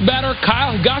 3-1. Next batter,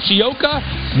 Kyle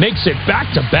Higashioka, makes it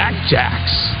back-to-back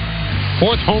jacks.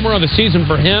 4th homer of the season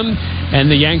for him, and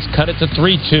the Yanks cut it to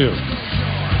 3-2.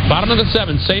 Bottom of the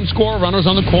 7th, same score, runners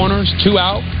on the corners, 2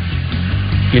 out.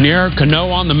 Yunier Cano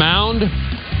on the mound.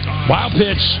 Wild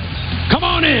pitch. Come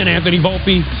on in, Anthony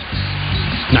Volpe.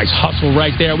 Nice hustle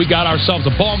right there. We got ourselves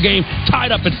a ball game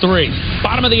tied up at 3.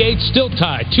 Bottom of the 8th, still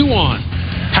tied, 2 on.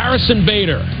 Harrison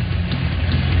Bader.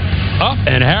 Up,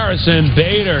 and Harrison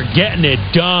Bader getting it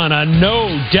done. A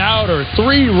no-doubter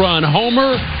 3-run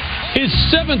homer. His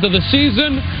 7th of the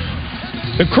season.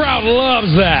 The crowd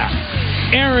loves that.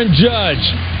 Aaron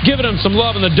Judge giving him some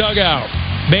love in the dugout.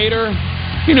 Bader,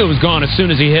 he knew it was gone as soon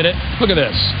as he hit it. Look at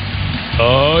this.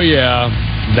 Oh, yeah,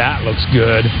 that looks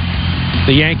good.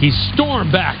 The Yankees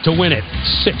storm back to win it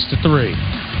 6-3.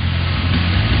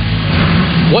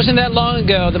 Wasn't that long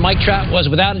ago that Mike Trout was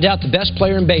without a doubt the best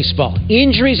player in baseball.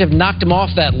 Injuries have knocked him off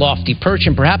that lofty perch,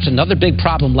 and perhaps another big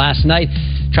problem last night.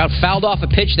 Trout fouled off a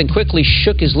pitch, then quickly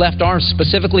shook his left arm,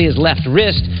 specifically his left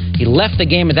wrist. He left the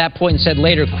game at that point and said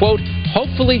later, quote,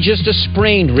 "Hopefully just a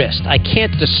sprained wrist. I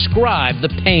can't describe the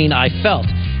pain I felt,"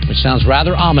 which sounds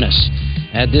rather ominous.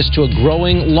 Add this to a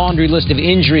growing laundry list of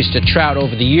injuries to Trout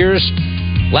over the years.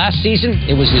 Last season,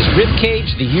 it was his rib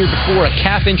cage. The year before, a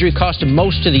calf injury cost him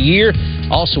most of the year.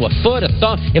 Also a foot, a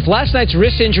thumb. If last night's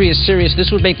wrist injury is serious,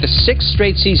 this would make the 6th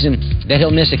straight season that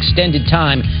he'll miss extended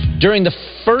time. During the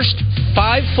first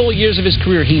 5 full years of his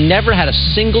career, he never had a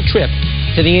single trip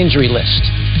to the injury list.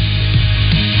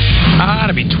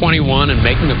 To be 21 and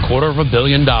making $250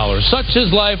 million. Such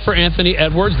is life for Anthony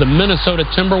Edwards. The Minnesota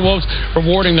Timberwolves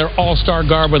rewarding their all-star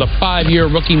guard with a 5-year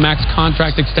rookie max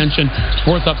contract extension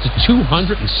worth up to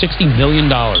 $260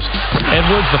 million.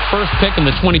 Edwards, the first pick in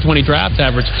the 2020 draft,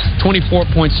 averaged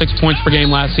 24.6 points per game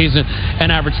last season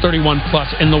and averaged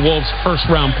 31-plus in the Wolves'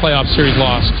 first-round playoff series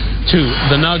loss to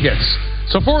the Nuggets.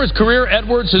 So for his career,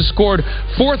 Edwards has scored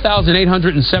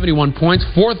 4,871 points,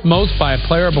 4th most by a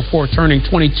player before turning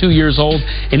 22 years old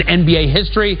in NBA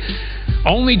history.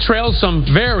 Only trails some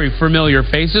very familiar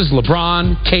faces,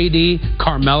 LeBron, KD,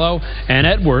 Carmelo, and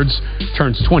Edwards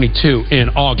turns 22 in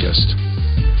August.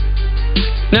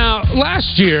 Now,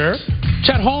 last year,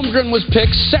 Chet Holmgren was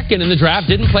picked 2nd in the draft,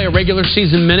 didn't play a regular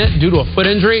season minute due to a foot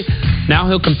injury. Now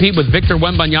he'll compete with Victor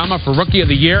Wembanyama for Rookie of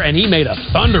the Year, and he made a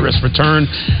thunderous return.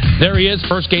 There he is,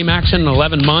 first game action in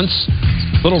 11 months.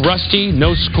 A little rusty,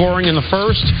 no scoring in the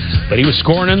first, but he was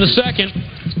scoring in the second.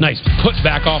 Nice put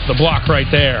back off the block right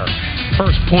there.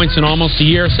 First points in almost a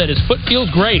year, said his foot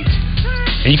feels great.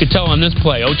 And you could tell on this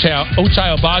play, Ochai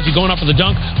Agbaji going up for the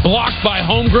dunk, blocked by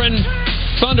Holmgren.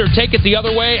 Thunder take it the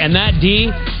other way, and that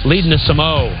D leading to some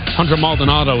O. Hunter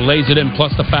Maldonado lays it in,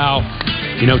 plus the foul.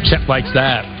 You know Chet likes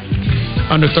that.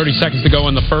 Under 30 seconds to go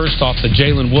in the first off the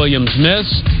Jalen Williams miss.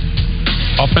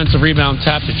 Offensive rebound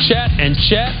tap to Chet, and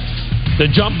Chet, the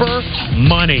jumper,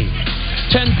 money.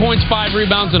 10 points, 5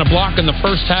 rebounds, and a block in the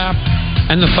first half,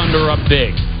 and the Thunder up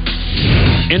big.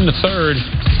 In the third,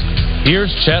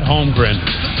 here's Chet Holmgren.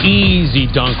 Easy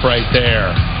dunk right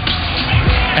there.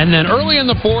 And then early in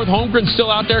the fourth, Holmgren's still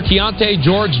out there. Keontae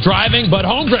George driving, but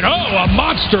Holmgren, a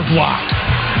monster block.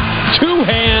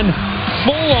 2-hand,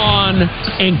 full-on,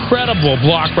 incredible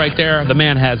block right there. The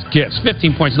man has gifts.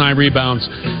 15 points, 9 rebounds,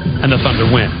 and the Thunder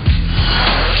win.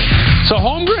 So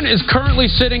Holmgren is currently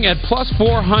sitting at plus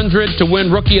 400 to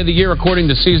win Rookie of the Year, according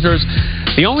to Caesars.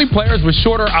 The only players with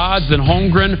shorter odds than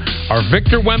Holmgren are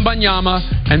Victor Wembanyama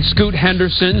and Scoot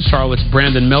Henderson, Charlotte's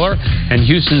Brandon Miller, and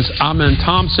Houston's Amen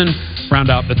Thompson round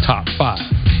out the top 5.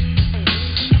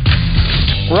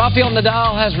 Rafael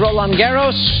Nadal has Roland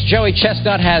Garros. Joey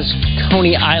Chestnut has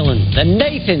Coney Island. The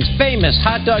Nathan's famous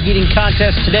hot dog eating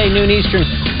contest today, noon Eastern,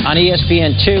 on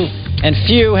ESPN2. And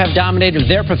few have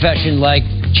dominated their profession like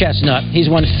Chestnut.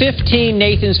 He's won 15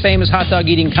 Nathan's famous hot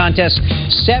dog eating contests,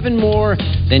 7 more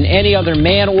than any other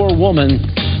man or woman.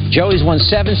 Joey's won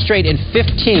 7 straight and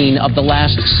 15 of the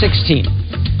last 16.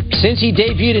 Since he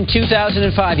debuted in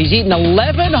 2005, he's eaten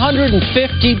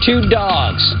 1,152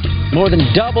 dogs, more than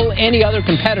double any other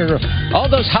competitor.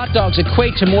 All those hot dogs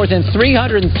equate to more than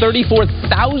 334,000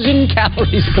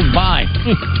 calories combined.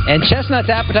 And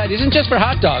Chestnut's appetite isn't just for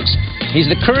hot dogs.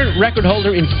 He's the current record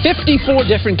holder in 54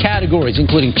 different categories,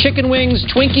 including chicken wings,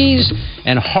 Twinkies,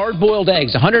 and hard-boiled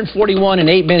eggs. 141 in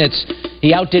 8 minutes.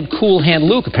 He outdid Cool Hand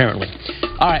Luke, apparently.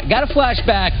 All right, got a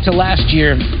flashback to last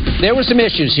year. There were some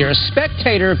issues here. A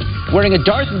spectator wearing a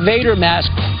Darth Vader mask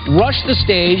rushed the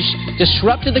stage,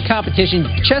 disrupted the competition.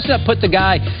 Chestnut put the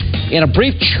guy in a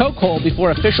brief chokehold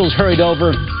before officials hurried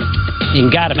over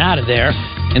and got him out of there.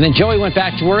 And then Joey went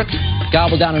back to work,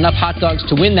 gobbled down enough hot dogs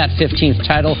to win that 15th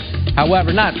title.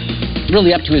 However, not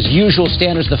really up to his usual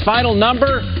standards. The final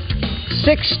number,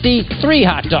 63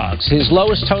 hot dogs, his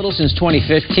lowest total since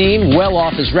 2015, well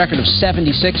off his record of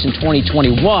 76 in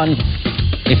 2021.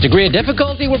 If degree of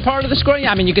difficulty were part of the scoring,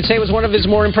 I mean, you could say it was one of his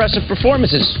more impressive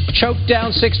performances. Choked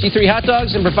down 63 hot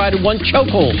dogs and provided 1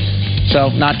 chokehold, so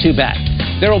not too bad.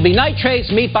 There will be nitrates,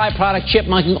 meat byproduct,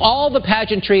 chipmunking, all the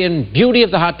pageantry and beauty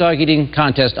of the hot dog eating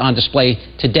contest on display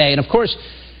today. And of course,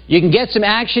 you can get some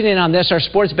action in on this. Our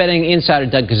sports betting insider,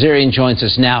 Doug Kazarian, joins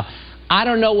us now. I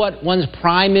don't know what one's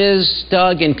prime is,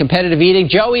 Doug, in competitive eating.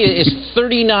 Joey is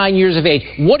 39 years of age.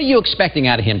 What are you expecting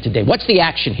out of him today? What's the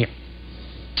action here?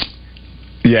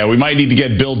 Yeah, we might need to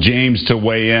get Bill James to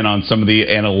weigh in on some of the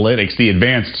analytics, the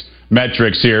advanced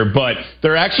metrics here. But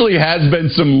there actually has been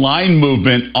some line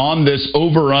movement on this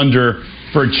over-under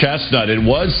for Chestnut. It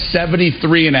was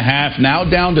 73.5, now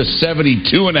down to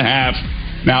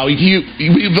 72.5. Now,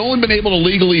 we've only been able to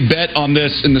legally bet on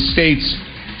this in the States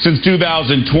since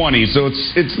 2020, so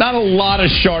it's not a lot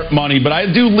of sharp money, but I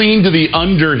do lean to the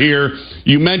under here.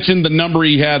 You mentioned the number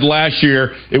he had last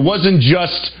year. It wasn't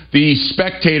just the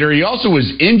spectator. He also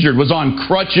was injured, was on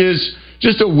crutches.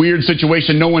 Just a weird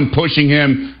situation, no one pushing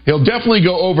him. He'll definitely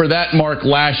go over that mark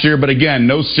last year, but again,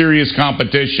 no serious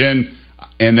competition.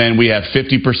 And then we have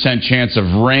 50% chance of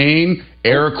rain.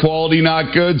 Air quality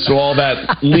not good, so all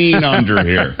that lean under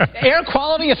here. Air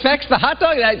quality affects the hot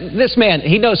dog? This man,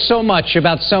 he knows so much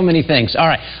about so many things. All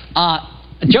right.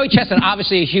 Joey Chestnut,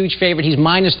 obviously a huge favorite. He's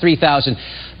minus 3,000.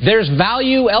 There's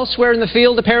value elsewhere in the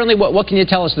field, apparently. What can you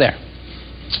tell us there?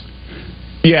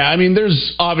 Yeah, I mean,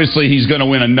 obviously he's going to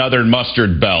win another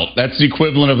mustard belt. That's the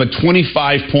equivalent of a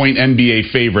 25-point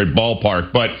NBA favorite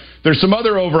ballpark. But there's some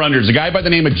other over-unders. A guy by the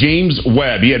name of James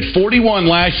Webb. He had 41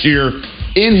 last year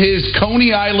in his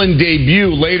Coney Island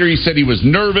debut. Later he said he was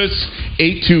nervous,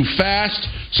 ate too fast.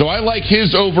 So I like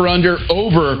his over-under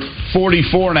over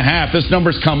 44.5. This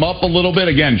number's come up a little bit.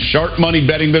 Again, sharp money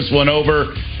betting this one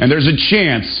over. And there's a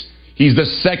chance he's the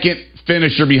second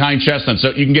finisher behind Chestnut. So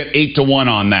you can get 8-1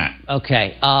 on that.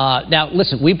 Okay. Now,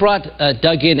 listen, we brought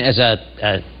Doug in as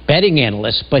a betting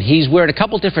analyst, but he's wearing a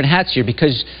couple different hats here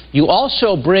because you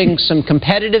also bring some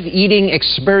competitive eating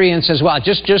experience as well.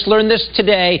 Just learned this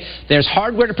today. There's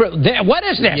hardware to prove. What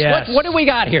is this? Yes. What do we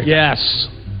got here? Yes.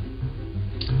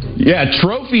 Yeah,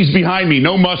 trophies behind me.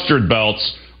 No mustard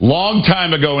belts. Long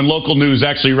time ago in local news,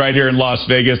 actually right here in Las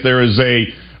Vegas, there was a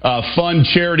fun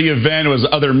charity event. It was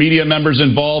other media members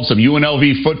involved, some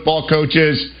UNLV football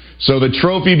coaches. So the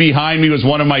trophy behind me was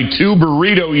one of my 2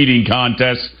 burrito eating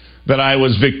contests that I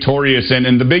was victorious in.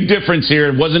 And the big difference here,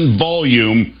 it wasn't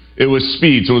volume, it was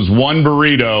speed. So it was 1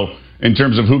 burrito in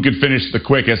terms of who could finish the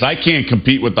quickest. I can't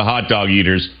compete with the hot dog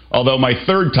eaters, although my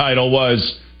 3rd title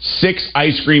was 6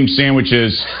 ice cream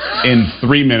sandwiches in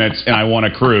 3 minutes, and I won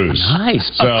a cruise. Nice.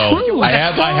 So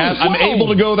I'm able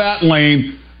to go that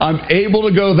lane. I'm able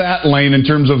to go that lane in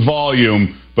terms of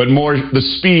volume, but more the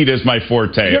speed is my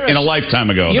forte in a lifetime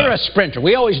ago. You're a sprinter.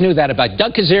 We always knew that about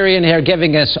Doug Kazarian here,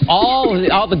 giving us all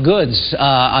the goods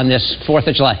on this 4th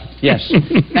of July. Yes.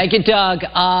 Thank you, Doug.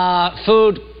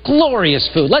 Food, glorious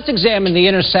food. Let's examine the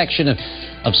intersection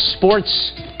of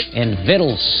sports and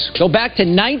vittles. Go back to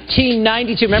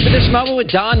 1992. Remember this moment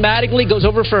with Don Mattingly goes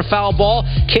over for a foul ball,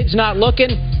 kid's not looking,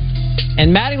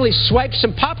 and Mattingly swipes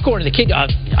some popcorn. The kid,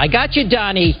 I got you,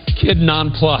 Donnie. Kid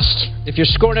nonplussed. If you're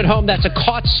scoring at home, that's a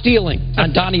caught stealing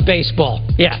on Donnie Baseball.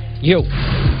 Yeah, you.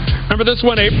 Remember this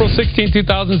one, April 16,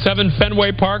 2007,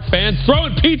 Fenway Park, fans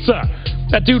throwing pizza.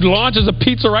 That dude launches a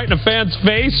pizza right in a fan's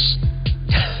face.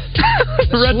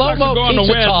 The Red Sox are going to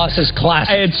win. Toss is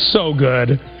classic. It's so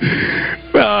good.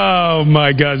 Oh,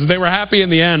 my God. They were happy in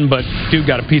the end, but dude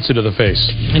got a pizza to the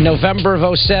face. In November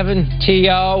of 07,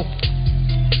 T.O.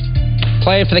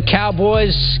 playing for the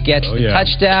Cowboys, gets the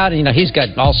touchdown. You know, he's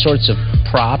got all sorts of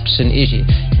props and issues.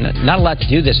 Not allowed to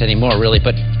do this anymore, really,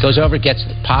 but goes over, gets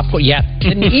the popcorn. Yeah,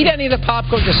 didn't eat any of the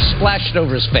popcorn, just splashed it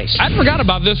over his face. I forgot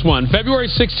about this one. February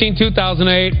 16,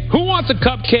 2008. Who Wants a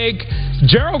Cupcake?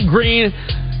 Gerald Green,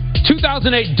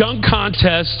 2008 dunk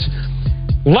contest.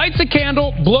 Lights a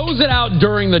candle, blows it out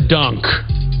during the dunk.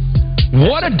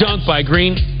 What a dunk by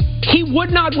Green. He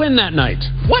would not win that night.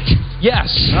 What?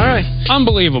 Yes. All right.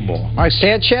 Unbelievable. All right,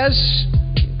 Sanchez.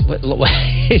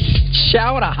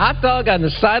 Showering a hot dog on the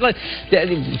sideline.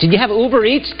 Did you have Uber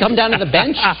Eats come down to the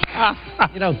bench?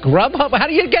 Grubhub? How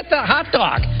do you get the hot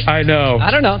dog? I know.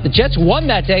 I don't know. The Jets won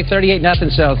that day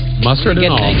 38-0, so mustard and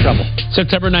all. Getting in any trouble.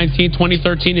 September 19,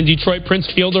 2013 in Detroit,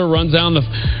 Prince Fielder runs down the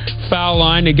foul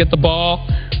line to get the ball.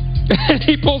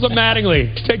 He pulls a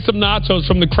Mattingly, takes some nachos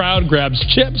from the crowd, grabs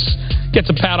chips, gets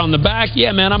a pat on the back.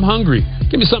 Yeah, man, I'm hungry.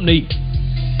 Give me something to eat.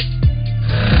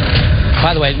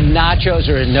 By the way, nachos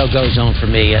are a no-go zone for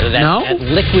me. That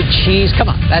liquid cheese, come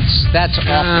on, that's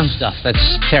awful stuff. That's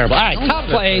terrible. All right, top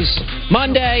plays,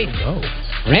 Monday.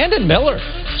 Brandon Miller,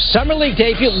 Summer League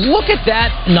debut. Look at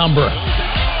that number.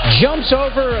 Jumps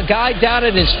over a guy down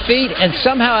at his feet and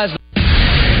somehow has...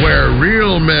 Where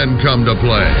real men come to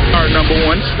play. Our number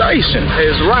one station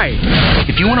is right.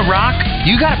 If you want to rock,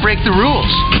 you got to break the rules.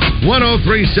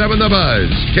 103.7 The Buzz,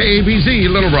 KABZ,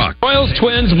 Little Rock. Royals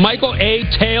twins, Michael A.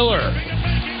 Taylor.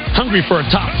 Hungry for a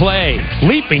top play.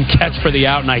 Leaping catch for the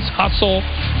out. Nice hustle.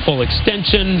 Full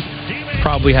extension.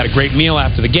 Probably had a great meal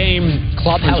after the game.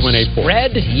 Clubhouse win 8-4.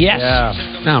 spread. Yes.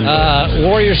 Yeah.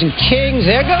 Warriors and Kings.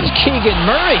 There goes Keegan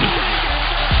Murray.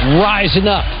 Rising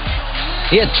up.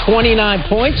 He had 29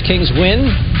 points. Kings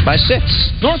win by 6.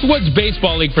 Northwoods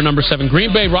Baseball League for number 7.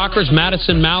 Green Bay Rockers,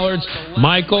 Madison Mallards,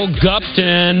 Michael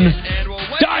Gupton.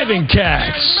 Diving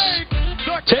catch.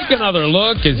 Take another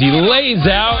look as he lays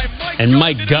out, and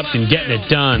Mike Gupton getting it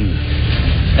done.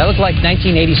 That looked like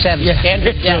 1987. Yeah,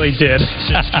 it really did.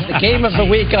 The game of the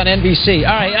week on NBC.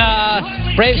 All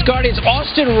right, Braves Guardians,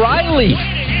 Austin Riley.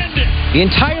 The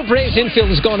entire Braves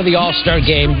infield is going to the All-Star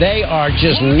game. They are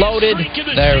just loaded.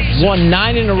 They've won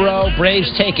 9 in a row. Braves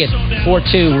take it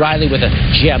 4-2. Riley with a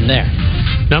gem there.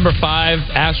 Number 5,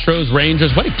 Astros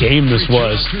Rangers. What a game this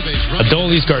was.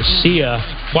 Adolis Garcia.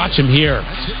 Watch him here.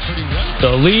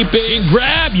 The leaping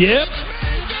grab. Yep.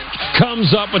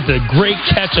 Comes up with the great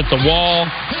catch at the wall.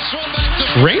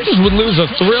 Rangers would lose a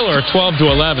thriller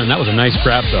 12-11. That was a nice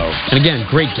grab, though. And again,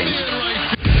 great game.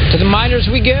 To the minors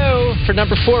we go. For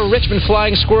number 4, Richmond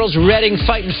Flying Squirrels, Reading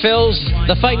Fightin' Phils.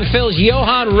 The Fightin' Phils,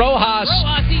 Johan Rojas,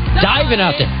 diving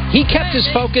out there. He kept his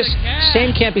focus.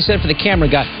 Same can't be said for the camera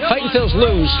guy. Fightin' Phils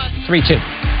lose 3-2.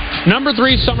 Number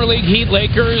 3, Summer League Heat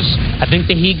Lakers. I think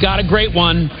the Heat got a great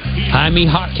one. Jaime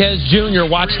Jaquez Jr.,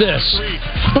 watch this.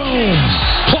 Boom!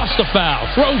 Plus the foul.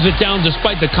 Throws it down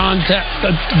despite the contact.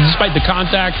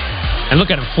 And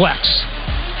look at him flex.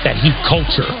 That Heat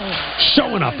culture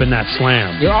showing up in that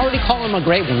slam. You're already calling him a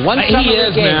great one. He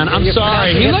is, man. I'm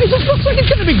sorry. He looks like he's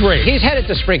going to be great. He's headed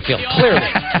to Springfield, clearly.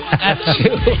 At 2.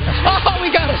 Oh,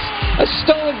 we got a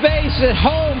stolen base at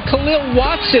home. Khalil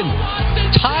Watson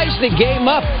ties the game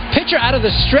up. Pitcher out of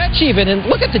the stretch even, and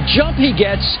look at the jump he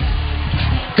gets.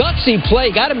 Gutsy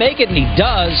play. Got to make it, and he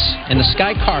does. And the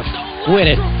Sky Carp win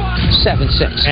it 7-6.